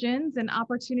decisions and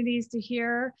opportunities to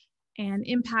hear and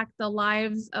impact the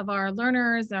lives of our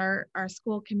learners, our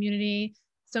school community.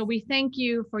 So we thank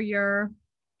you for your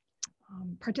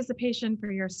participation,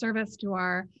 for your service to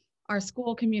our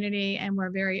school community, and we're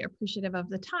very appreciative of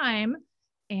the time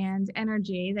and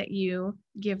energy that you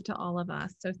give to all of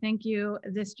us. So thank you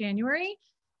this January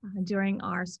during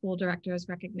our school directors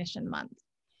recognition month.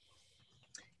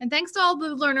 And thanks to all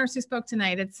the learners who spoke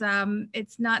tonight. That's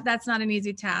not an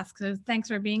easy task. So thanks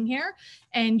for being here,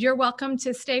 and you're welcome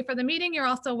to stay for the meeting. You're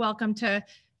also welcome to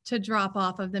drop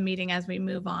off of the meeting as we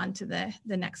move on to the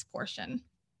next portion.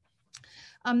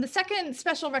 The second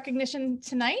special recognition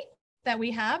tonight that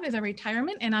we have is a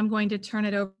retirement, and I'm going to turn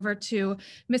it over to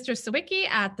Mr. Sawicki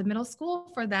at the middle school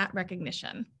for that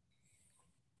recognition.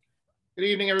 Good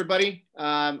evening, everybody.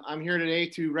 I'm here today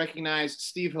to recognize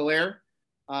Steve Hilaire.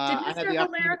 Did Mr.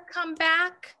 Hilaire come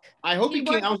back? I hope he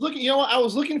came. I was looking, I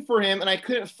was looking for him and I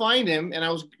couldn't find him, and I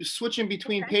was switching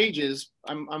between pages.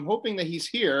 I'm hoping that he's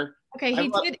here. Okay,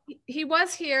 he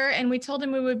was here, and we told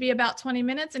him we would be about 20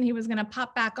 minutes and he was going to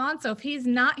pop back on. So if he's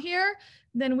not here,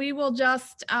 then we will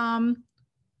just we'll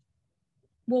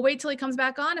wait till he comes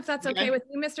back on, if that's okay with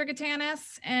you, Mr.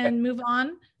 Gatanis, and move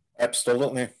on.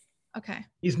 Absolutely. Okay.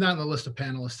 He's not on the list of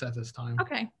panelists at this time.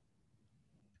 Okay.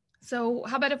 So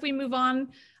how about if we move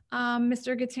on,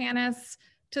 Mr. Gatanis,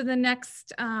 to the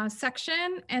next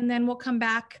section, and then we'll come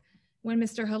back when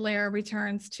Mr. Hilaire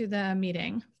returns to the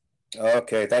meeting.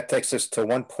 Okay, that takes us to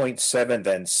 1.7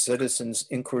 then, citizens'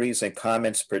 inquiries and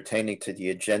comments pertaining to the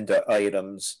agenda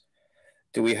items.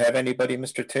 Do we have anybody,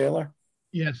 Mr. Taylor?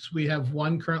 Yes, we have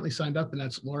one currently signed up, and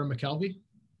that's Laura McKelvey.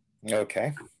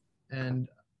 Okay. And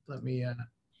let me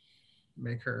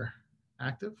make her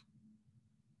active.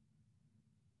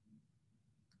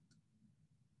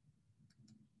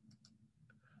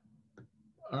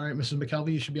 All right, Mrs.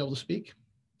 McKelvey, you should be able to speak.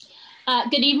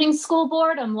 Good evening, school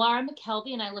board. I'm Laura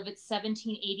McKelvey, and I live at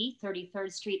 1780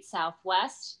 33rd Street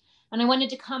Southwest. And I wanted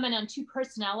to comment on two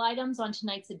personnel items on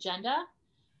tonight's agenda.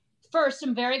 First,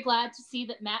 I'm very glad to see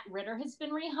that Matt Ritter has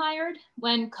been rehired.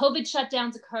 When COVID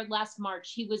shutdowns occurred last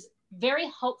March, he was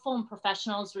very helpful and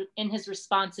professional in his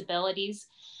responsibilities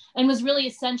and was really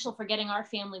essential for getting our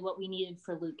family what we needed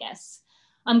for Lucas.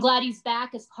 I'm glad he's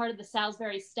back as part of the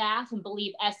Salisbury staff and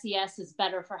believe SES is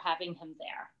better for having him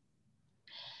there.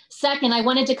 Second, I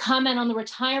wanted to comment on the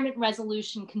retirement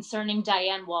resolution concerning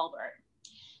Diane Walbert.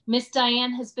 Miss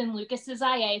Diane has been Lucas's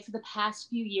IA for the past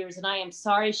few years, and I am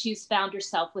sorry she's found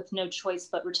herself with no choice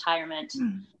but retirement.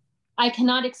 I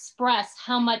cannot express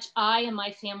how much I and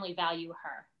my family value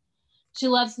her. She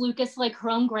loves Lucas like her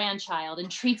own grandchild and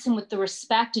treats him with the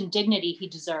respect and dignity he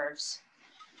deserves.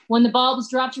 When the ball was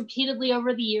dropped repeatedly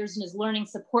over the years in his learning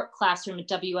support classroom at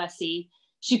WSE,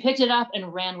 she picked it up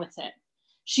and ran with it.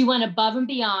 She went above and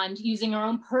beyond, using her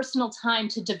own personal time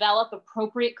to develop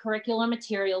appropriate curricular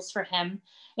materials for him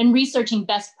and researching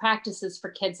best practices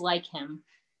for kids like him.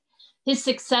 His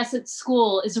success at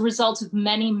school is a result of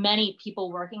many, many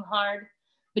people working hard,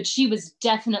 but she was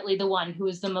definitely the one who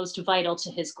was the most vital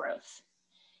to his growth.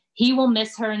 He will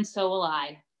miss her, and so will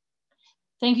I.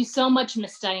 Thank you so much,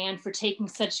 Miss Diane, for taking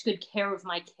such good care of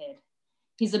my kid.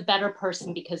 He's a better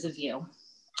person because of you.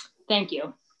 Thank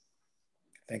you.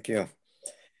 Thank you.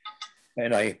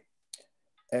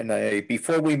 And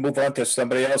before we move on to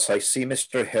somebody else, I see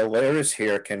Mr. Hilaire is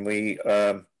here. Can we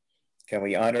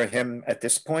honor him at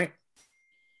this point?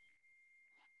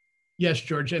 Yes,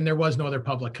 George, and there was no other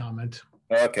public comment.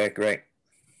 Okay, great.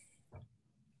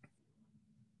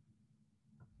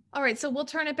 All right, so we'll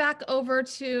turn it back over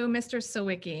to Mr.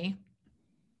 Sawicki.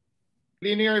 Good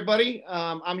evening, everybody.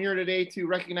 I'm here today to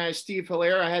recognize Steve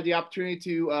Hilaire. I had the opportunity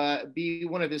to be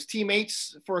one of his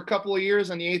teammates for a couple of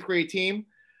years on the 8th grade team.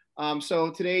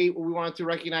 So today we wanted to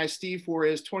recognize Steve for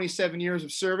his 27 years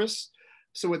of service.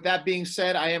 So with that being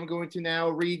said, I am going to now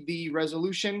read the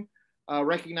resolution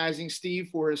recognizing Steve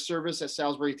for his service at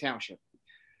Salisbury Township.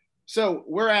 So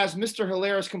whereas Mr.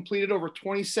 Hilaire has completed over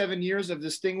 27 years of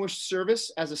distinguished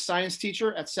service as a science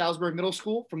teacher at Salisbury Middle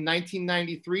School from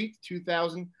 1993 to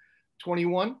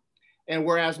 2021, and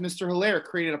whereas Mr. Hilaire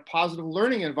created a positive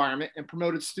learning environment and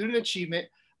promoted student achievement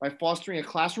by fostering a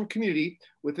classroom community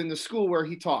within the school where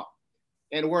he taught,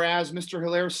 and whereas Mr.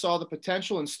 Hilaire saw the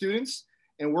potential in students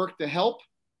and worked to help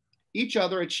each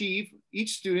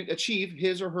student achieve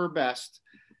his or her best,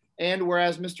 and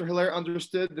whereas Mr. Hilaire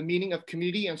understood the meaning of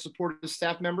community and supported the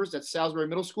staff members at Salisbury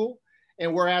Middle School,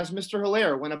 and whereas Mr.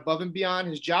 Hilaire went above and beyond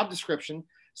his job description,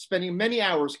 spending many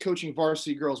hours coaching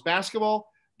varsity girls basketball,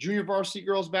 junior varsity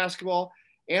girls basketball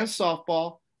and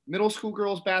softball, middle school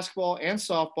girls basketball and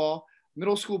softball,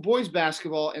 middle school boys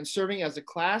basketball, and serving as a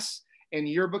class and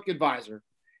yearbook advisor.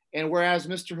 And whereas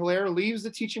Mr. Hilaire leaves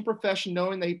the teaching profession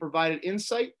knowing that he provided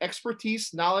insight,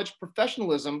 expertise, knowledge,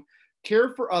 professionalism, care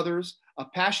for others, a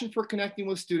passion for connecting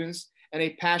with students, and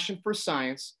a passion for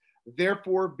science,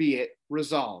 therefore be it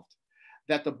resolved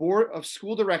that the Board of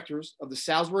School Directors of the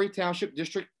Salisbury Township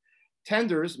District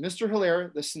tenders Mr.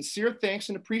 Hilaire the sincere thanks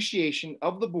and appreciation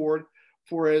of the board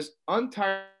for his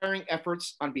untiring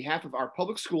efforts on behalf of our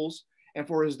public schools and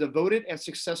for his devoted and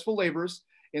successful labors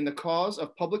in the cause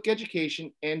of public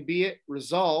education, and be it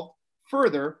resolved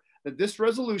further that this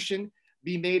resolution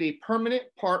be made a permanent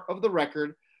part of the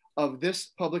record of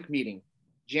this public meeting,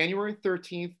 January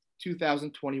 13th,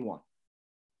 2021.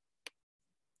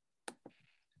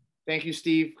 Thank you,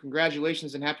 Steve.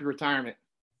 Congratulations and happy retirement.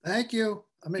 Thank you.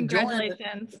 I'm enjoying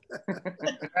Congratulations.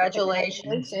 it.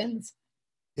 Congratulations.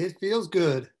 It feels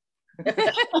good.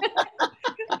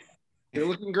 You're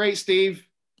looking great, Steve.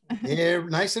 Yeah,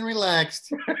 nice and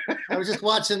relaxed. I was just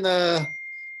watching the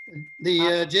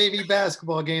JV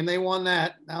basketball game. They won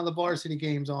that. Now the varsity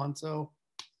game's on. So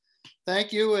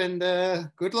thank you and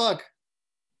good luck.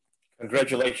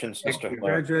 Congratulations, Mr.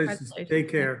 Hilaire. Congratulations. Take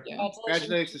care.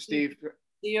 Congratulations, Steve.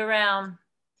 See you around.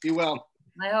 Be well.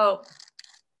 I hope.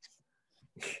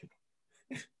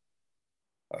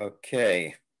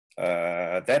 Okay,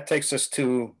 that takes us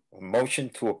to a motion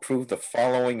to approve the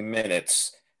following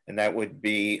minutes. And that would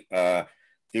be the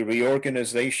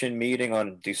reorganization meeting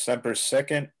on December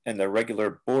 2nd and the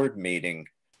regular board meeting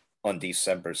on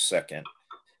December 2nd.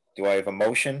 Do I have a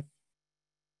motion?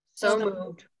 So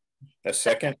moved. A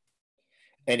second?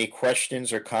 Any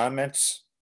questions or comments?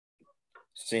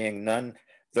 Seeing none.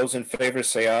 Those in favor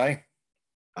say aye.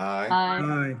 Aye.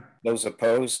 Aye. Those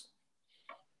opposed?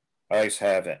 Ayes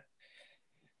have it.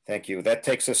 Thank you. That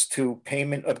takes us to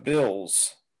payment of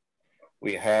bills.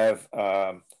 We have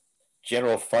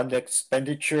general fund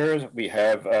expenditures. We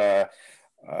have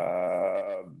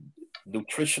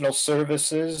nutritional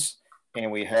services,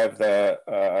 and we have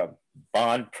the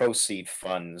bond proceed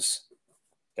funds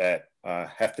that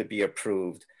have to be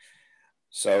approved.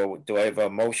 So do I have a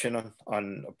motion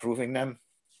on approving them?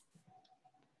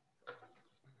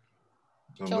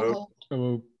 So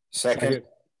moved. Second?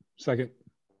 Second.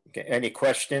 Okay. Any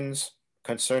questions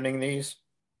concerning these?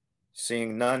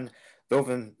 Seeing none.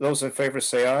 Those in favor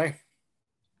say aye.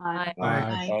 Aye.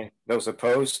 Aye. Those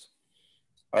opposed?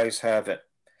 Ayes have it.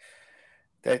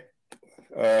 That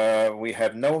we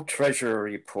have no treasurer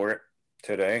report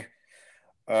today.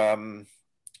 And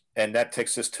that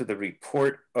takes us to the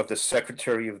report of the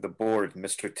Secretary of the Board,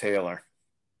 Mr. Taylor.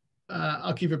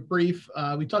 I'll keep it brief.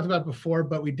 We talked about it before,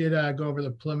 but we did go over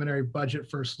the preliminary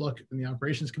budget first look in the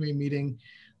Operations Committee meeting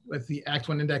with the Act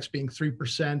 1 index being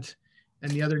 3%.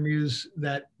 And the other news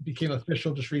that became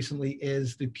official just recently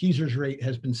is the PSERS rate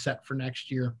has been set for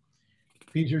next year.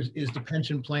 PSERS is the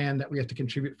pension plan that we have to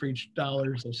contribute for each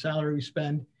dollar of salary we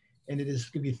spend, and it is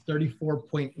going to be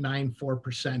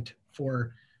 34.94%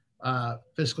 for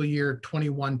fiscal year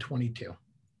 21-22.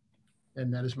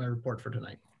 And that is my report for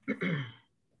tonight.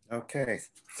 Okay,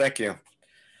 thank you.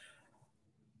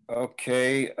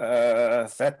 Okay,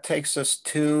 that takes us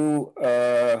to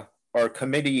our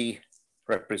committee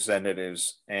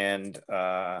representatives and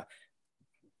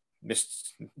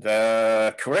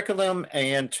the Curriculum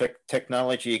and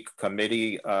Technology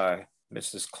Committee,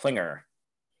 Mrs. Klinger.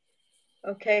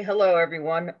 Okay, hello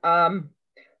everyone.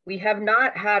 We have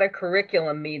not had a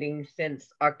curriculum meeting since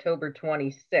October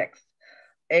 26th,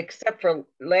 except for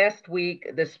last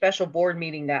week, the special board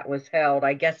meeting that was held.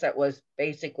 I guess that was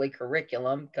basically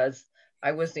curriculum because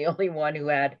I was the only one who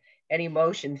had any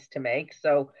motions to make.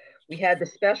 So we had the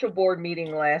special board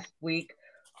meeting last week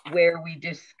where we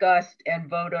discussed and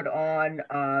voted on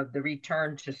the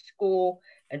return to school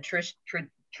and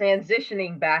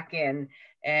transitioning back in.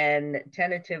 And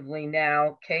tentatively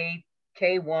now,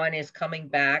 K1 is coming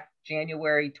back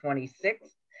January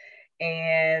 26th.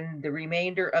 And the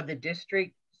remainder of the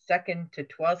district, 2nd to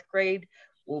 12th grade,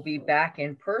 will be back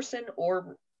in person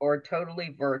or totally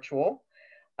virtual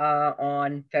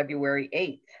on February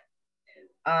 8th.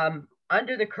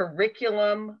 Under the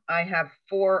curriculum, I have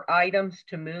 4 items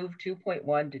to move,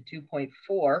 2.1 to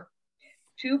 2.4.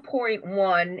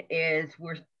 2.1 is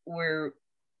we're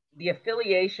the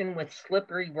affiliation with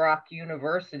Slippery Rock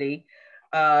University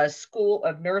school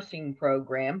nursing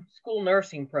program.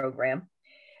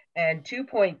 And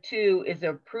 2.2 is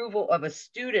approval of a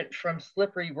student from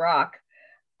Slippery Rock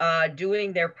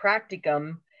doing their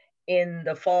practicum in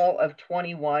the fall of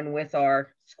 21 with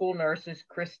our school nurses,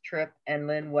 Chris Tripp and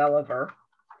Lynn Welliver.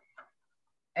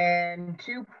 And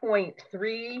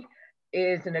 2.3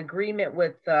 is an agreement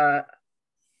with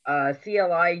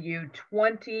CLIU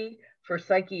 20 for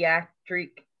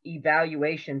psychiatric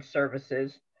evaluation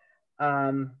services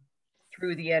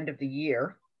through the end of the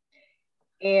year.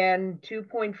 And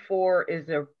 2.4 is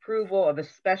the approval of a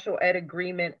special ed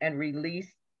agreement and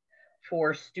release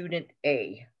for student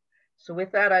A. So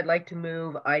with that, I'd like to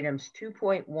move items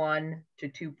 2.1 to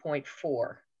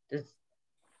 2.4.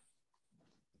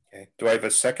 Okay. Do I have a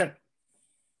second?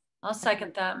 I'll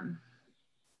second them.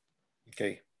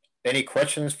 Okay. Any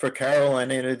questions for Carol on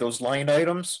any of those line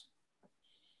items?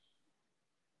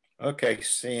 Okay,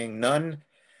 seeing none.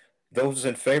 Those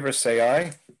in favor say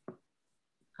aye.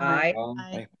 Aye.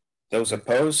 Aye. Those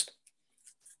opposed?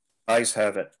 Ayes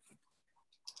have it.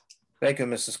 Thank you,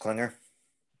 Mrs. Klinger.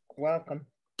 Welcome.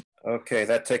 Okay,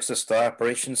 that takes us to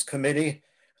Operations Committee.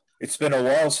 It's been a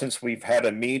while since we've had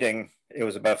a meeting, It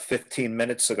was about 15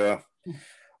 minutes ago.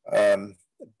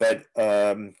 But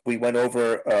we went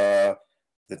over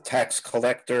the tax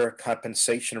collector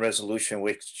compensation resolution,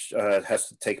 which has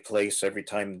to take place every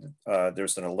time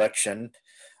there's an election.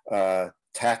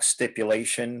 Tax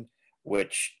stipulation,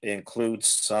 which includes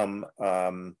some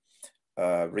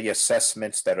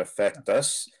reassessments that affect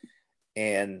us.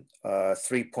 And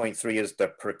 3.3 is the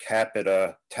per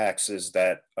capita taxes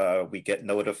that we get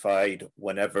notified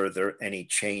whenever there are any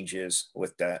changes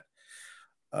with that.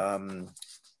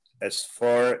 As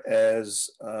far as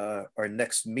our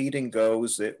next meeting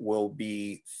goes, it will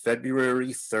be February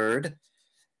 3rd.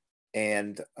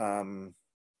 And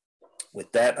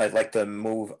with that, I'd like to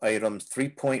move items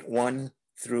 3.1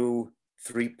 through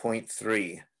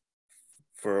 3.3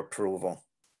 for approval.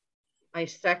 I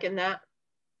second that.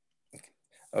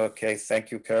 Okay,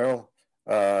 thank you, Carol.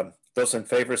 Those in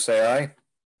favor say aye.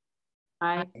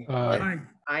 Aye. Aye.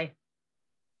 Aye.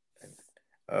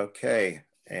 Okay,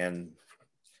 and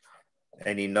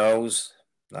any noes?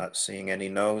 Not seeing any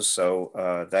noes, so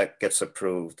that gets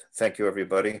approved. Thank you,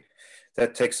 everybody.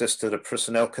 That takes us to the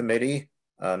Personnel Committee.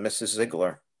 Mrs.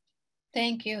 Ziegler.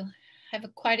 Thank you. I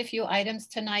have quite a few items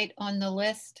tonight on the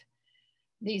list.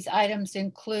 These items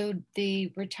include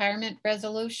the retirement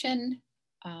resolution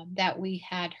that we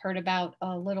had heard about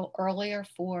a little earlier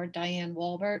for Diane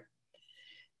Walbert.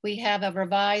 We have a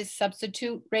revised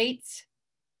substitute rates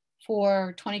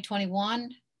for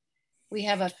 2021. We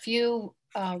have a few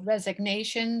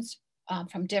resignations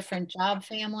from different job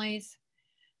families.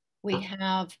 We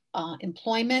have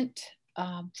employment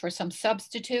for some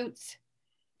substitutes,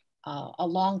 a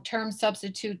long-term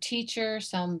substitute teacher,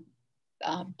 some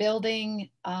building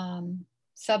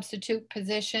substitute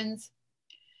positions.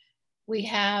 We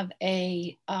have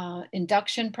a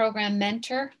induction program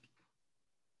mentor.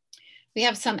 We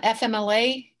have some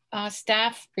FMLA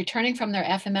staff returning from their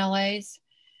FMLAs.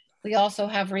 We also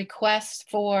have requests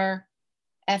for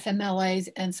FMLAs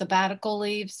and sabbatical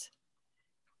leaves.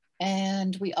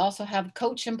 And we also have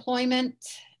coach employment,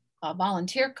 a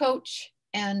volunteer coach,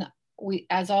 and we,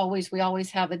 as always, we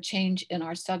always have a change in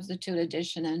our substitute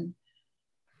addition and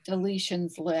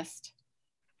deletions list.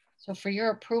 So for your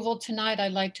approval tonight,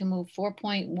 I'd like to move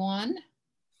 4.1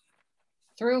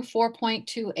 through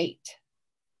 4.28.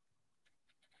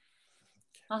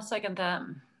 I'll second that.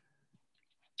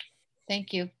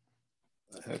 Thank you.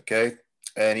 Okay,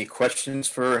 any questions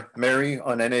for Mary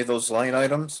on any of those line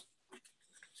items?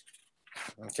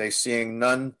 Okay, seeing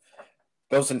none.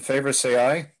 Those in favor say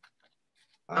aye.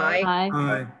 Aye.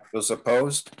 Aye. Those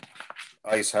opposed?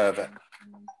 Ayes have it.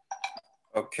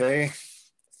 Okay,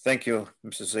 thank you,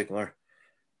 Mrs. Ziegler.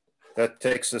 That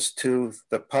takes us to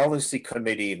the Policy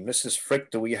Committee. Mrs.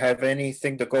 Frick, do we have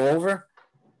anything to go over?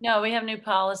 No, we have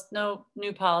no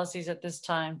new policies at this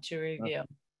time to review.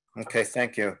 Okay,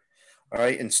 thank you. All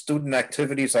right, in student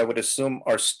activities, I would assume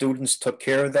our students took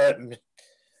care of that.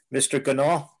 Mr.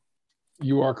 Ganal?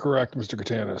 You are correct, Mr.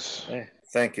 Katanis. Okay,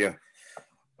 thank you.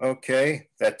 Okay,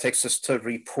 that takes us to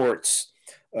reports.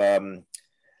 CLIU,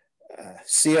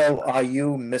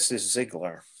 Mrs.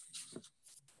 Ziegler.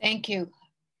 Thank you.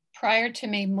 Prior to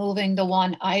me moving the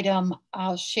one item,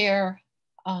 I'll share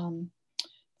from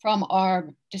our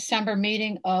December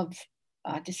meeting of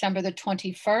December the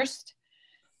 21st.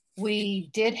 We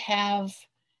did have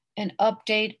an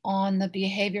update on the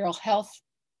behavioral health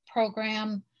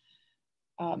program.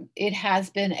 It has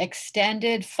been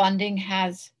extended. Funding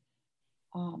has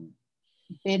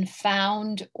been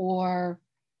found or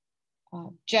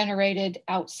generated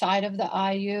outside of the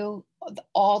IU.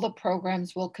 All the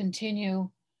programs will continue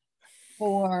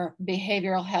for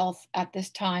behavioral health at this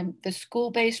time. The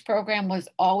school-based program was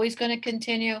always going to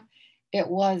continue. It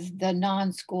was the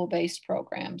non-school-based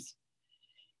programs.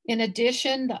 In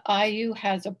addition, the IU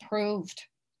has approved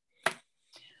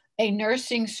a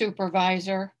nursing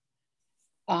supervisor.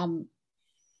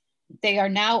 They are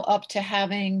now up to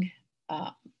having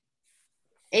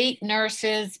 8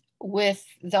 nurses, with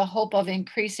the hope of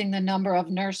increasing the number of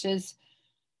nurses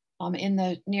in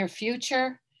the near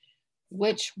future,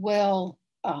 which will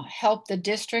help the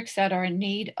districts that are in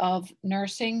need of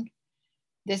nursing.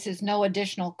 This is no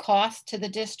additional cost to the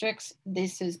districts.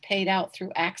 This is paid out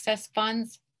through access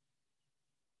funds.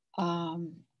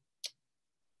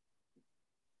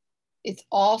 It's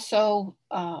also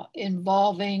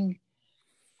involving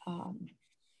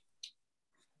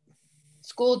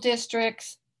school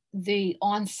districts, the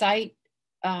on-site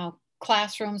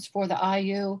classrooms for the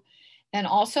IU, and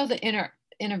also the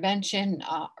intervention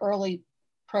early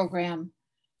program.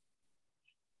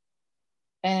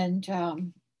 And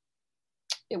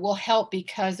it will help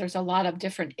because there's a lot of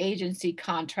different agency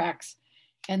contracts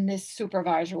And this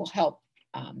supervisor will help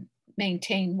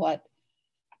maintain what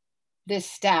this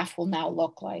staff will now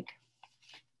look like.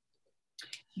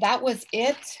 That was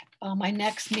it. My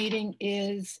next meeting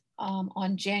is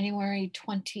on January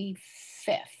 25th,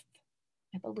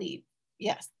 I believe.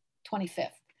 Yes, 25th.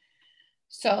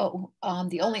 So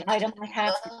the only item I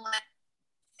have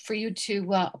for you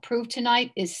to approve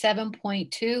tonight is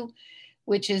 7.2,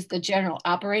 which is the general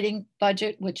operating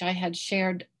budget, which I had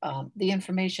shared the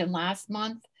information last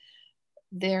month.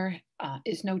 There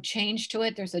is no change to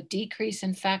it. There's a decrease,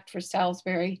 in fact, for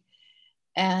Salisbury,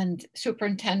 and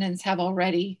superintendents have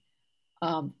already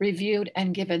reviewed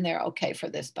and given their okay for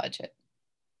this budget.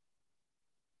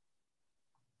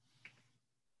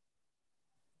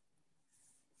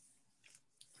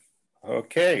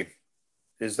 Okay,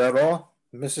 is that all,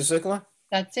 Mrs. Ziegler?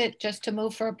 That's it, just to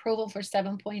move for approval for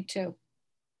 7.2.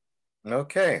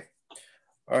 Okay,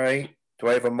 all right. Do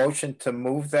I have a motion to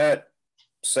move that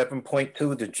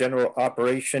 7.2, the general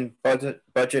operation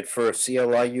budget for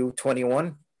CLIU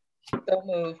 21? So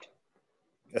moved.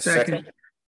 A second?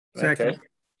 Second. Okay.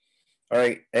 All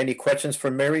right, any questions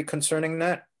for Mary concerning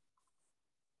that?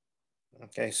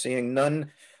 Okay, seeing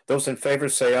none. Those in favor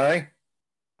say aye.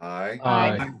 Aye.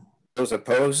 Aye. Those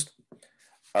opposed?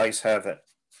 Ayes have it.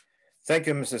 Thank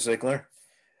you, Mrs. Ziegler.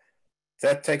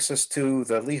 That takes us to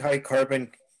the Lehigh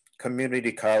Carbon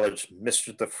Community College,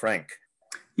 Mr. DeFrank.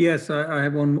 Yes, I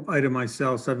have one item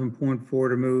myself, 7.4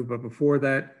 to move, but before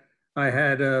that, I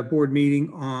had a board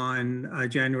meeting on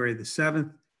January the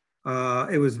 7th.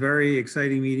 It was a very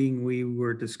exciting meeting. We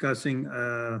were discussing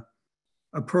a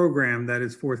program that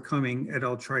is forthcoming at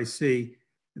L-Tri-C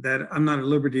that I'm not at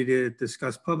liberty to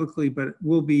discuss publicly, but it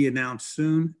will be announced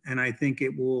soon. And I think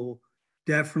it will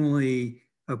definitely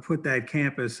put that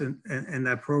campus and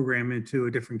that program into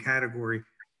a different category,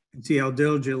 and see how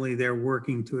diligently they're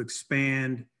working to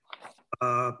expand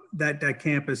that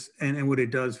campus and what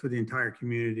it does for the entire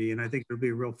community. And I think it'll be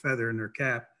a real feather in their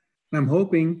cap. And I'm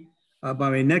hoping by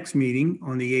my next meeting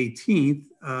on the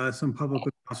 18th, some public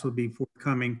announcements will be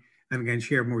forthcoming and again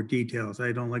share more details.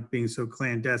 I don't like being so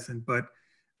clandestine, but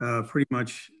pretty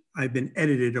much I've been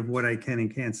edited of what I can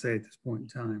and can't say at this point in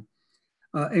time.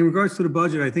 In regards to the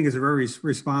budget, I think it's a very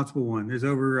responsible one. There's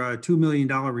over a $2 million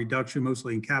reduction,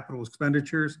 mostly in capital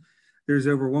expenditures. There's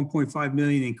over 1.5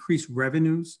 million increased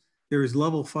revenues. There is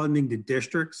level funding to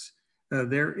districts.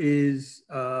 There is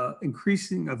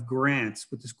increasing of grants,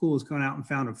 but the school has gone out and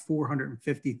found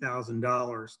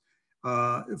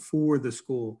 $450,000 for the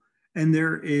school. And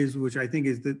there is, which I think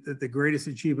is the greatest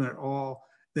achievement at all,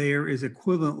 there is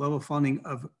equivalent level funding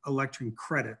of election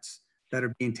credits that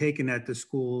are being taken at the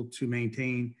school to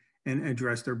maintain and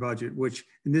address their budget, which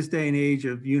in this day and age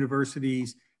of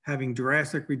universities having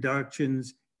drastic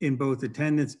reductions in both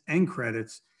attendance and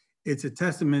credits, it's a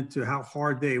testament to how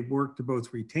hard they work to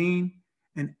both retain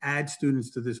and add students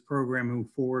to this program, move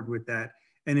forward with that.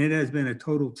 And it has been a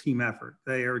total team effort.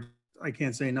 They are, I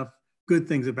can't say enough good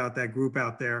things about that group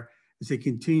out there as they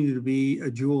continue to be a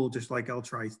jewel, just like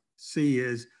L-Tri-C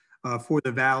is for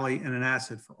the Valley and an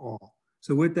asset for all.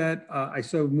 So with that, I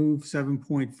so move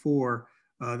 7.4,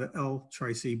 the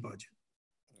L-Tri-C budget.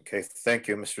 Okay, thank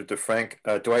you, Mr.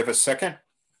 DeFrank. Do I have a second?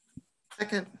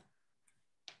 Second.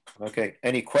 Okay,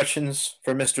 any questions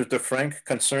for Mr. DeFrank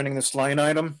concerning this line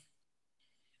item?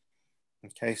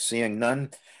 Okay, seeing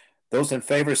none. Those in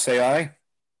favor say aye.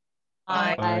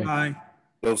 Aye. Aye.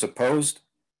 Those opposed?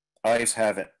 Ayes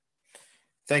have it.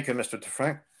 Thank you, Mr.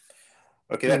 DeFrank.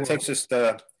 Okay, that takes us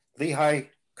to Lehigh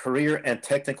Career and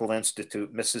Technical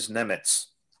Institute, Mrs. Nemitz.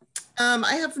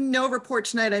 I have no report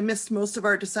tonight. I missed most of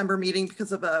our December meeting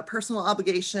because of a personal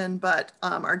obligation, but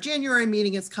our January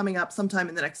meeting is coming up sometime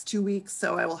in the next 2 weeks,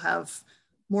 so I will have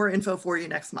more info for you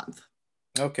next month.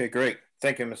 Okay, great.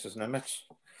 Thank you, Mrs. Nemitz.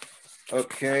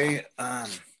 Okay,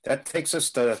 that takes us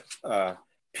to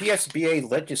PSBA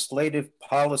Legislative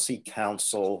Policy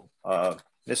Council.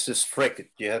 Mrs. Frick,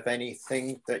 do you have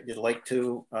anything that you'd like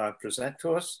to present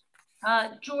to us?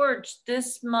 George,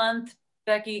 this month,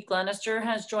 Becky Glenister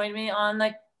has joined me on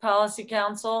the Policy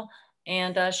Council,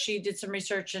 and she did some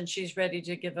research and she's ready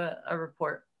to give a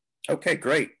report. Okay,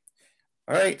 great.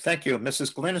 All right, thank you.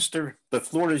 Mrs. Glenister, the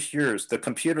floor is yours. The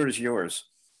computer is yours.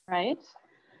 Right.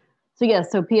 So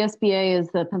yes, so PSBA is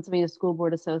the Pennsylvania School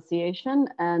Board Association,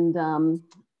 and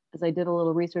as I did a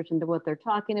little research into what they're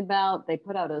talking about, they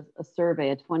put out a survey,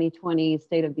 a 2020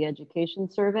 State of the Education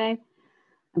survey.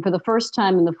 And for the first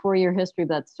time in the 4-year history of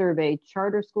that survey,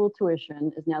 charter school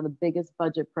tuition is now the biggest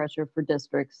budget pressure for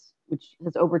districts, which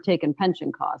has overtaken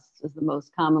pension costs as the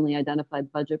most commonly identified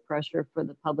budget pressure for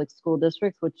the public school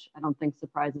districts, which I don't think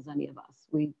surprises any of us.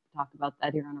 We talk about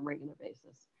that here on a regular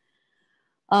basis.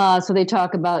 So they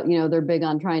talk about, they're big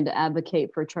on trying to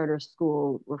advocate for charter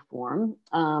school reform.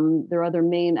 Their other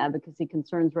main advocacy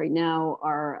concerns right now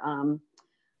are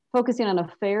focusing on a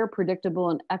fair, predictable,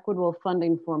 and equitable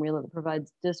funding formula that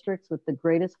provides districts with the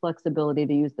greatest flexibility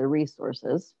to use their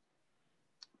resources.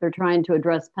 They're trying to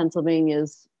address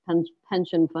Pennsylvania's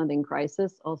pension funding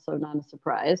crisis, also not a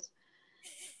surprise.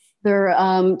 They're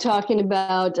talking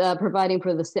about providing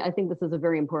for I think this is a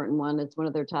very important one. It's one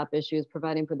of their top issues,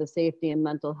 providing for the safety and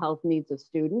mental health needs of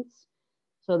students.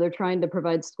 So they're trying to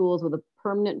provide schools with a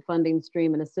permanent funding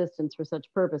stream and assistance for such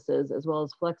purposes, as well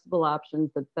as flexible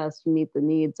options that best meet the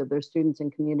needs of their students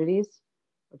and communities,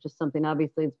 which is something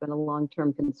obviously it's been a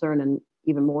long-term concern, and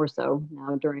even more so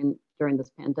now during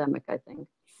this pandemic, I think.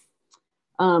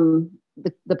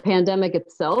 The pandemic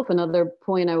itself, another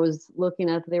point I was looking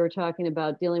at that they were talking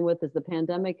about dealing with, is the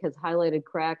pandemic has highlighted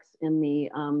cracks in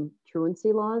the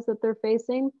truancy laws that they're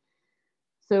facing.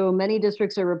 So many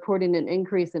districts are reporting an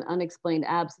increase in unexplained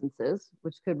absences,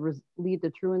 which could lead to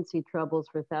truancy troubles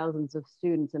for thousands of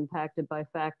students impacted by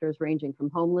factors ranging from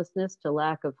homelessness to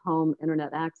lack of home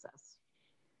internet access.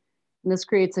 And this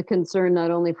creates a concern not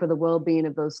only for the well-being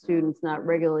of those students not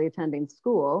regularly attending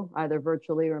school, either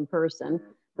virtually or in person,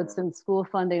 but since school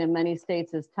funding in many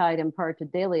states is tied in part to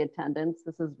daily attendance,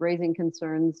 this is raising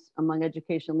concerns among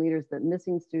education leaders that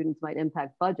missing students might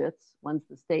impact budgets once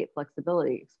the state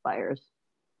flexibility expires.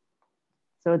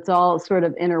 So it's all sort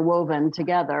of interwoven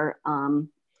together. And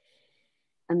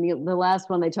the last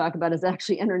one they talk about is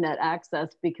actually internet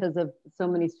access, because of so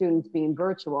many students being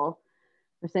virtual.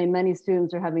 They're saying many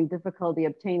students are having difficulty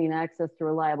obtaining access to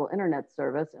reliable internet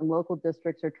service, and local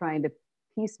districts are trying to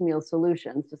piecemeal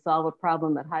solutions to solve a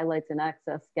problem that highlights an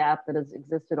access gap that has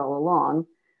existed all along,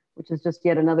 which is just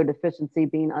yet another deficiency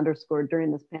being underscored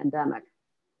during this pandemic.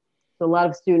 So a lot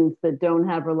of students that don't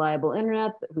have reliable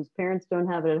internet, whose parents don't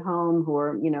have it at home, who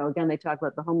are, again, they talk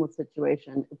about the homeless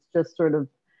situation. It's just sort of,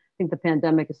 I think the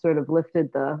pandemic has sort of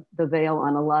lifted the veil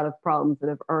on a lot of problems that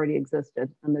have already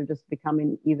existed, and they're just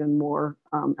becoming even more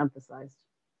emphasized.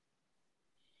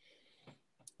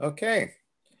 Okay.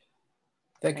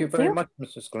 Thank you very much,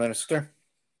 Mrs. Glenister.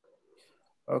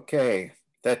 Okay,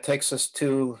 that takes us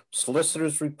to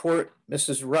solicitor's report.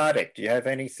 Mrs. Roddick, do you have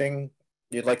anything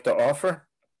you'd like to offer?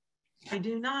 I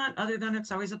do not, other than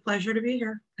it's always a pleasure to be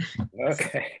here.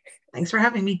 Okay. Thanks for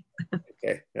having me.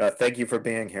 Okay, thank you for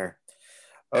being here.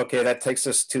 Okay, that takes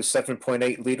us to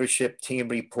 7.8 leadership team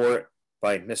report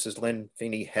by Mrs. Lynn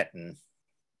Feeney-Hetton.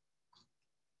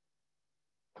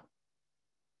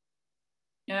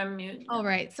 All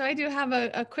right, so I do have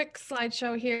a quick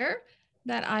slideshow here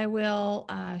that I will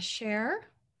share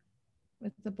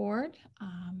with the board.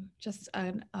 Just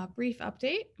a brief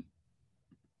update.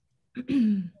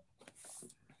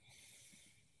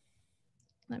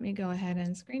 Let me go ahead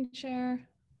and screen share.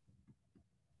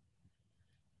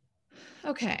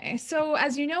 Okay, so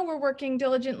as you know, we're working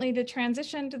diligently to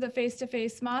transition to the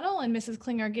face-to-face model, and Mrs.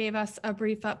 Klinger gave us a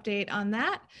brief update on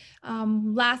that.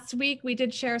 Last week, we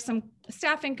did share some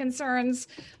staffing concerns.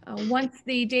 Once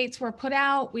the dates were put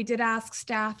out, we did ask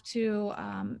staff to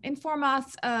inform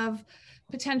us of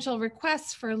potential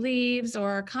requests for leaves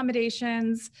or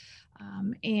accommodations.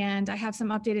 And I have some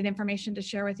updated information to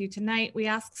share with you tonight. We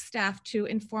asked staff to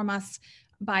inform us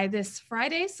by this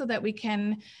Friday so that we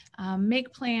can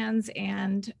make plans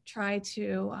and try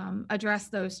to address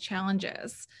those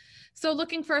challenges. So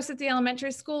looking first at the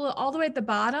elementary school, all the way at the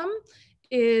bottom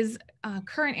is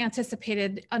current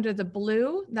anticipated under the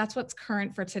blue. That's what's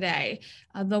current for today.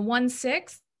 The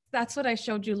 1/6, that's what I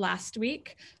showed you last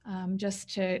week,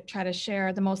 just to try to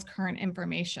share the most current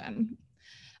information.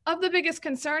 Of the biggest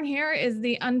concern here is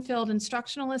the unfilled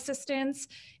instructional assistants.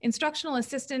 Instructional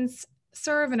assistants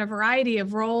serve in a variety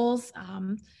of roles,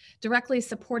 directly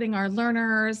supporting our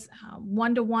learners,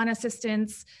 one-to-one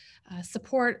assistants,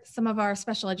 support some of our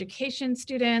special education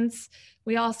students.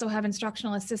 We also have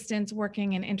instructional assistants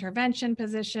working in intervention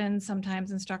positions.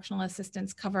 Sometimes instructional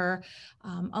assistants cover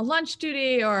a lunch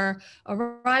duty or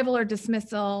arrival or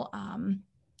dismissal.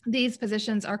 These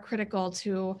positions are critical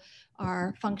to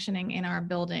our functioning in our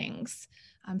buildings.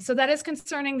 So that is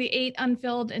concerning the 8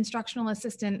 unfilled instructional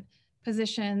assistant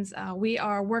positions. We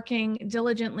are working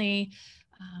diligently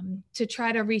to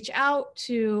try to reach out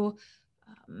to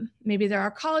maybe there are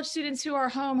college students who are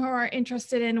home who are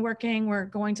interested in working. We're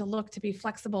going to look to be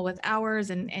flexible with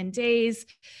hours and days.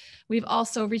 We've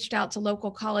also reached out to local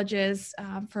colleges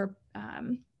for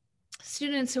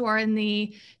students who are in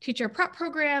the teacher prep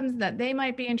programs that they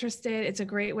might be interested. It's a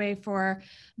great way for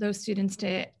those students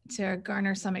to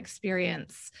garner some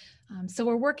experience. So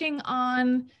we're working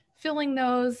on filling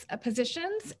those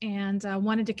positions and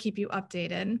wanted to keep you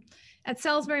updated. At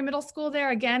Salisbury Middle School there,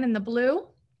 again in the blue,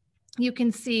 you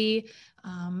can see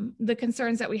the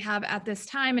concerns that we have at this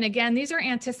time. And again, these are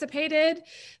anticipated.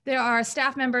 There are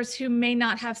staff members who may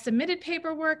not have submitted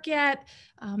paperwork yet.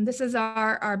 This is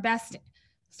our best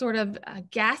sort of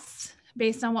guess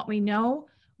based on what we know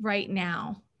right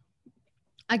now.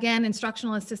 Again,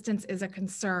 instructional assistance is a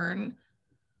concern.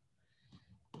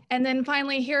 And then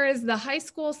finally, here is the high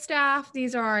school staff.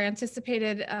 These are our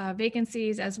anticipated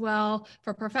vacancies as well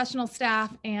for professional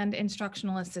staff and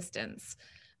instructional assistants.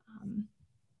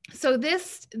 So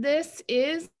this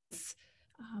is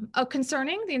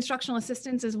concerning. The instructional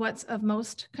assistance is what's of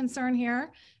most concern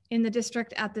here in the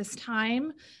district at this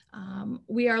time.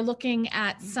 We are looking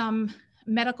at some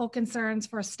medical concerns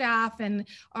for staff, and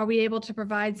are we able to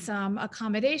provide some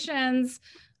accommodations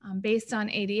based on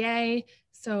ADA?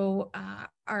 So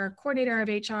our coordinator of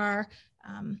HR,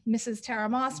 Mrs. Tara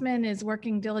Mossman, is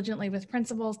working diligently with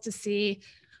principals to see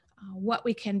what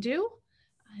we can do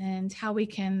and how we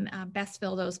can best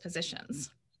fill those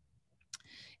positions.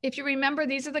 If you remember,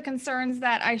 these are the concerns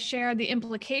that I shared, the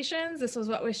implications. This was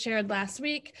what was shared last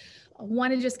week. I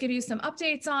want to just give you some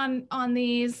updates on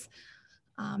these.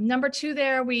 Number 2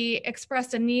 there, we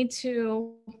expressed a need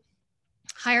to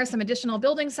hire some additional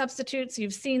building substitutes.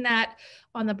 You've seen that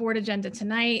on the board agenda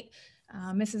tonight.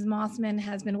 Mrs. Mossman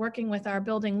has been working with our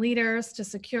building leaders to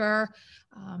secure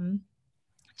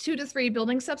 2 to 3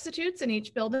 building substitutes in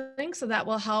each building. So that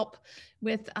will help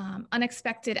with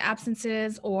unexpected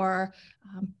absences or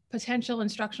potential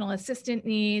instructional assistant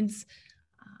needs,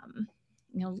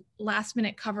 last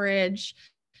minute coverage.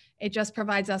 It just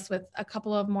provides us with a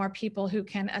couple of more people who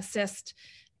can assist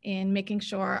in making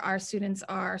sure our students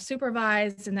are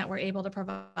supervised and that we're able to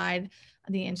provide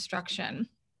the instruction.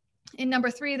 In number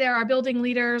 3 there, our building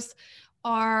leaders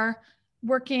are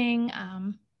working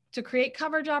to create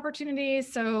coverage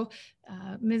opportunities. So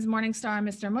Ms. Morningstar and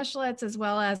Mr. Mushlitz, as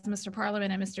well as Mr.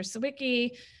 Parliament and Mr.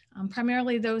 Sawicki,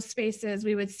 primarily those spaces,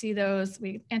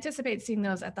 we anticipate seeing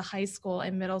those at the high school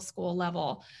and middle school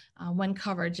level when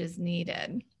coverage is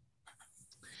needed.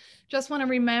 Just want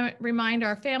to remind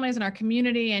our families and our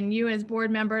community and you as board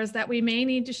members that we may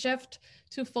need to shift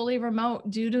to fully remote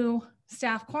due to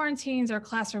staff quarantines or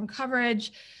classroom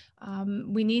coverage.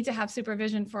 We need to have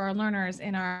supervision for our learners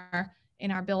in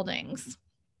our buildings.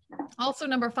 Also,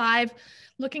 number 5,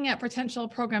 looking at potential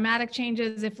programmatic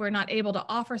changes if we're not able to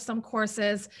offer some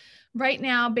courses. Right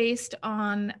now, based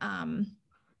on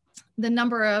the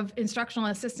number of instructional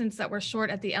assistants that we're short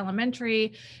at the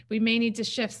elementary, we may need to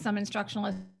shift some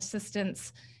instructional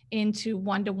assistants into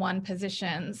one-to-one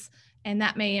positions, and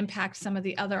that may impact some of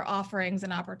the other offerings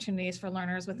and opportunities for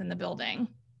learners within the building.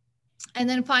 And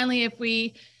then finally, if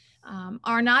we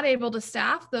are not able to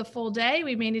staff the full day,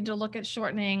 we may need to look at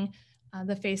shortening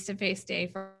the face-to-face day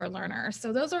for learners.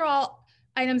 So those are all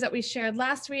items that we shared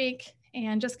last week,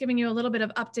 and just giving you a little bit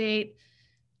of update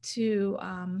to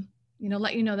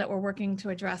let you know that we're working to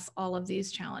address all of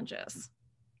these challenges.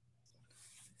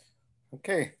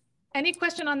 Okay. Any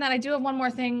question on that? I do have one more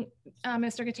thing,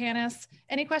 Mr. Katanis.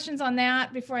 Any questions on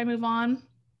that before I move on?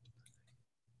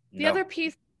 The other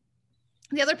piece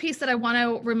that I want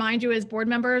to remind you as board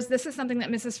members, this is something that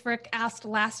Mrs. Frick asked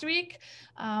last week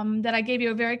that I gave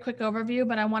you a very quick overview,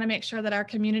 but I want to make sure that our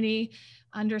community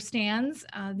understands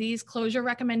these closure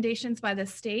recommendations by the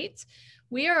state.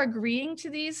 We are agreeing to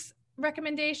these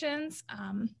recommendations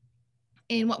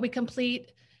in what we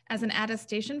complete as an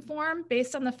attestation form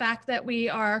based on the fact that we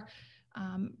are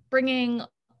bringing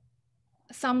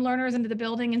some learners into the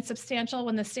building in substantial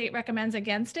when the state recommends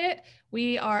against it.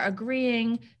 We are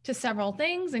agreeing to several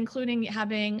things, including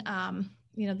having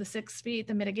the 6 feet,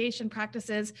 the mitigation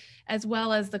practices, as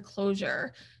well as the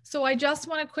closure. So I just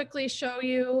want to quickly show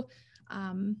you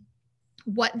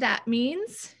what that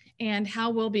means and how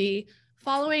we'll be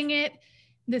following it.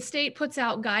 The state puts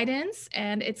out guidance,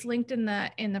 and it's linked in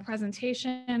the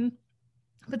presentation,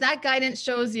 but that guidance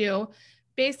shows you,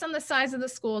 based on the size of the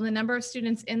school and the number of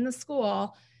students in the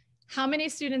school, how many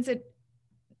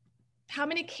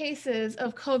cases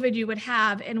of COVID you would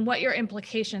have and what your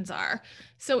implications are.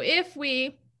 So if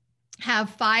we have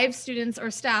 5 students or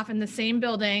staff in the same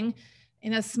building,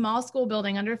 in a small school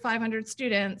building under 500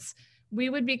 students, we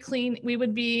would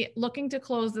be looking to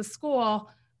close the school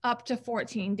up to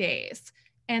 14 days.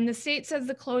 And the state says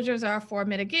the closures are for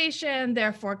mitigation,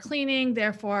 they're for cleaning,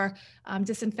 they're for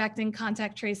disinfecting,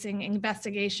 contact tracing,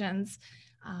 investigations.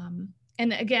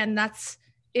 And again, that's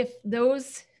if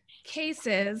those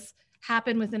cases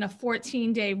happen within a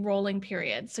 14-day rolling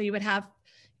period. So you would have,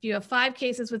 if you have 5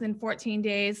 cases within 14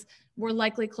 days, we're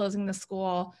likely closing the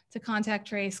school to contact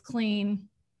trace, clean,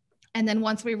 And then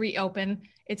once we reopen,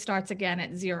 it starts again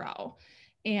at 0.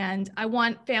 And I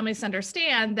want families to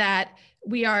understand that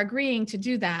we are agreeing to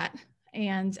do that.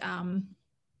 And,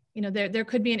 you know, there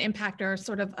could be an impact or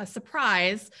sort of a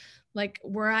surprise, like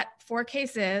we're at 4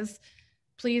 cases.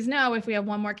 Please know if we have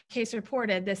 1 more case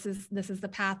reported, this is the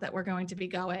path that we're going to be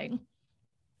going,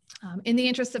 in the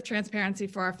interest of transparency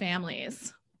for our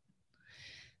families.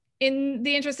 In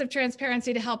the interest of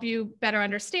transparency, to help you better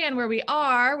understand where we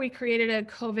are, we created a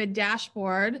COVID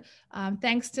dashboard,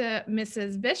 thanks to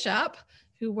Mrs. Bishop,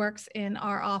 who works in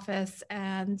our office,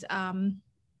 and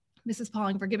Mrs.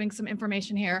 Pauling for giving some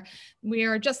information here. We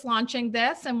are just launching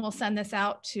this, and we'll send this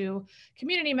out to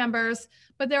community members,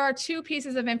 but there are 2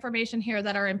 pieces of information here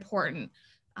that are important.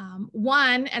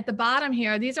 One, at the bottom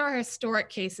here, these are historic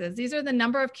cases. These are the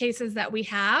number of cases that we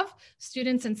have,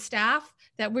 students and staff,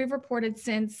 that we've reported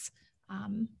since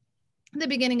the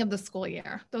beginning of the school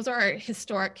year. Those are our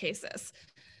historic cases.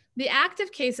 The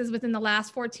active cases within the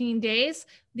last 14 days,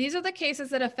 these are the cases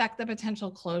that affect the potential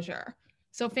closure.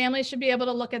 So families should be able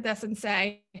to look at this and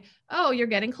say, oh, you're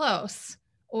getting close,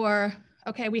 or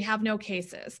okay, we have no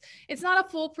cases. It's not a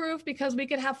foolproof, because we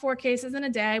could have 4 cases in a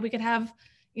day. We could have,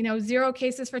 you know, 0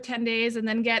 cases for 10 days and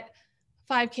then get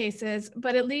 5 cases,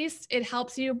 but at least it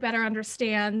helps you better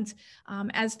understand,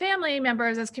 as family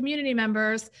members, as community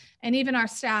members, and even our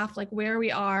staff, like where we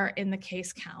are in the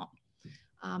case count.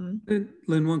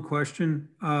 Lynn, one question.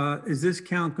 Is this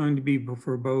count going to be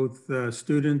for both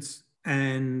students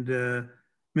and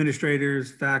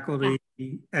administrators, faculty,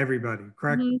 everybody,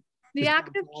 correct? Mm-hmm. The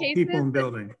active cases, people in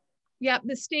building. Yep,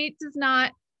 the state does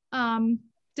not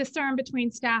discern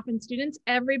between staff and students.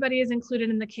 Everybody is included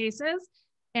in the cases.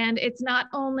 And it's not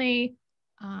only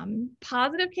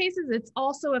positive cases, it's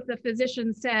also if the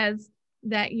physician says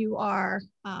that you are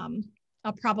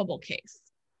a probable case.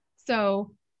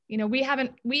 So, you know, we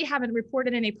haven't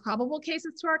reported any probable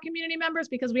cases to our community members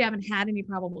because we haven't had any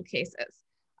probable cases.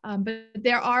 But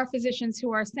there are physicians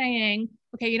who are saying,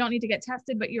 okay, you don't need to get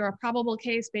tested, but you're a probable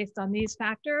case based on these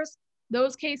factors.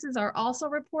 Those cases are also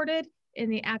reported in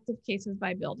the active cases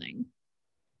by building.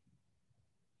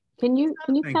 Can you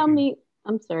tell me,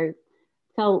 I'm sorry,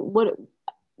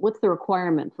 what's the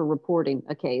requirement for reporting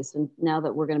a case, and now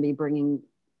that we're going to be bringing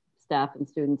staff and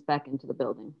students back into the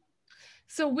building?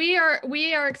 So we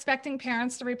are expecting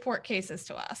parents to report cases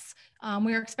to us.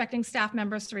 We are expecting staff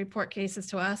members to report cases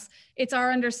to us. It's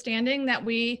our understanding that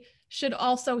we should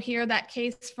also hear that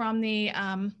case from the,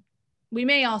 we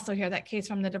may also hear that case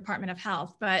from the Department of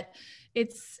Health, but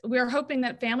we're hoping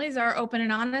that families are open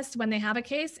and honest when they have a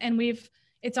case, and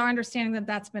it's our understanding that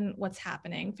that's been what's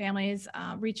happening. Families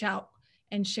reach out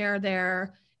and share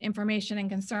their information and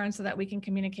concerns so that we can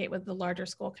communicate with the larger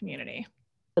school community.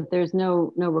 But there's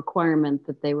no requirement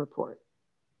that they report.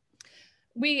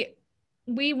 We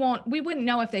wouldn't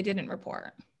know if they didn't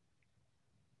report,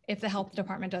 if the health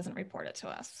department doesn't report it to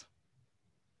us.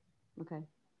 Okay.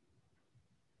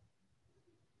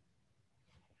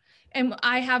 And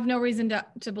I have no reason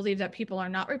to believe that people are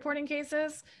not reporting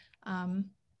cases.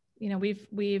 You know,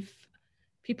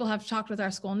 people have talked with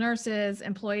our school nurses,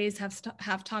 employees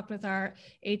have talked with our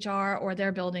HR or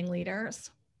their building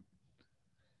leaders.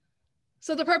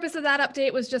 So the purpose of that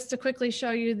update was just to quickly show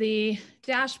you the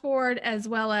dashboard, as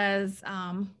well as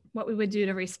what we would do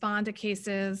to respond to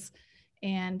cases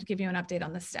and give you an update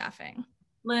on the staffing.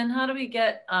 Lynn, how do we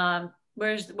get,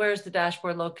 where's the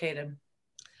dashboard located?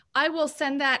 I will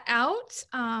send that out.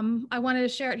 I wanted to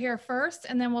share it here first,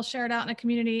 and then we'll share it out in a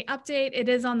community update. It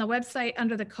is on the website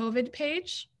under the COVID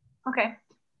page. Okay.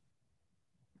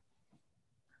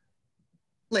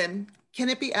 Lynn, can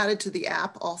it be added to the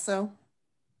app also?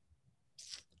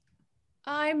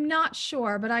 I'm not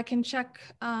sure, but I can check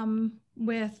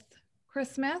with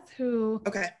Chris Smith, who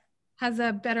has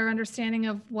a better understanding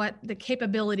of what the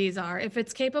capabilities are. If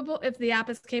it's capable, if the app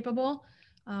is capable,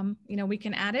 you know, we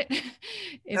can add it.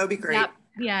 That would be great.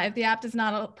 If the app does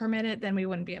not permit it, then we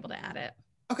wouldn't be able to add it.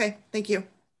 Okay, thank you.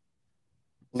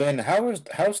 Lynn,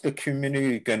 how's the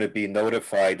community going to be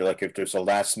notified, like if there's a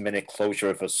last minute closure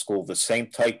of a school, the same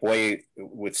type way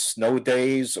with snow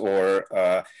days,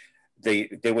 or they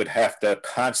would have to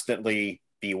constantly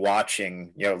be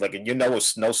watching, you know, like, you know, a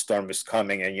snowstorm is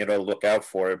coming and, you know, look out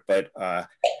for it, but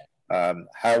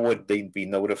how would they be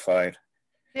notified?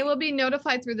 They will be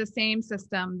notified through the same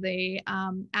system, the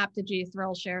Aptigee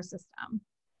Thrill Share system.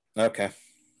 Okay.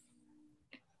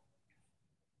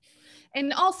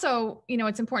 And also, you know,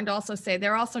 it's important to also say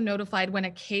they're also notified when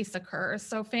a case occurs.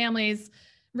 So families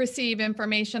receive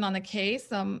information on the case.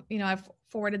 You know, I've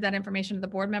forwarded that information to the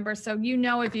board members. So, you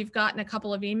know, if you've gotten a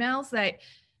couple of emails that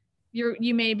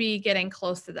you may be getting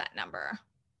close to that number.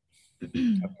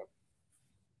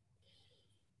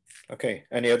 Okay,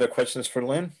 any other questions for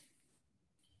Lynn?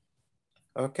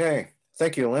 Okay,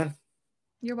 thank you, Lynn.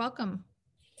 You're welcome.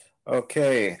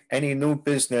 Okay, any new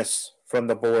business from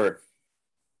the board?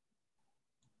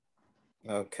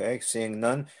 Okay, seeing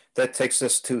none. That takes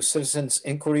us to citizens'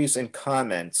 inquiries and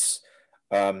comments.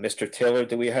 Mr. Taylor,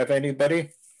 do we have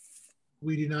anybody?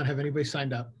 We do not have anybody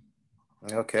signed up.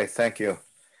 Okay, thank you.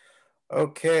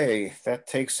 Okay, that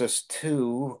takes us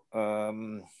to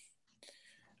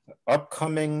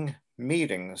upcoming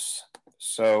meetings.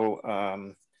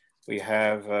 So we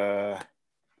have a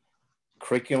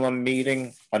curriculum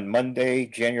meeting on Monday,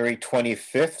 January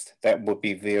 25th. That will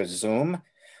be via Zoom.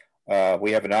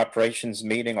 We have an operations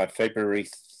meeting on February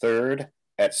 3rd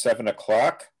at 7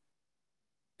 o'clock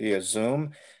via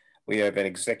Zoom. We have an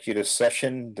executive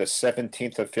session the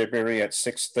 17th of February at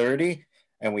 6:30,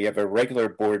 and we have a regular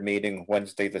board meeting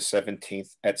Wednesday the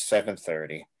 17th at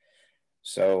 7:30.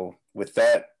 So with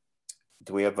that,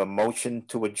 do we have a motion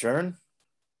to adjourn?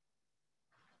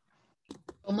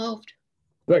 So moved.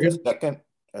 Second.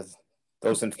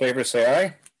 Those in favor say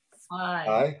aye.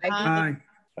 Aye. Aye.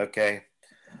 Okay.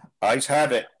 Ayes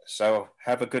have it. So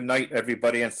have a good night,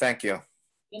 everybody, and thank you.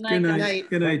 Good Good night. night.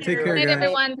 Good night. Take care, Good night, guys.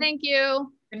 everyone. Thank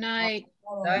you. Good night.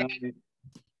 Night.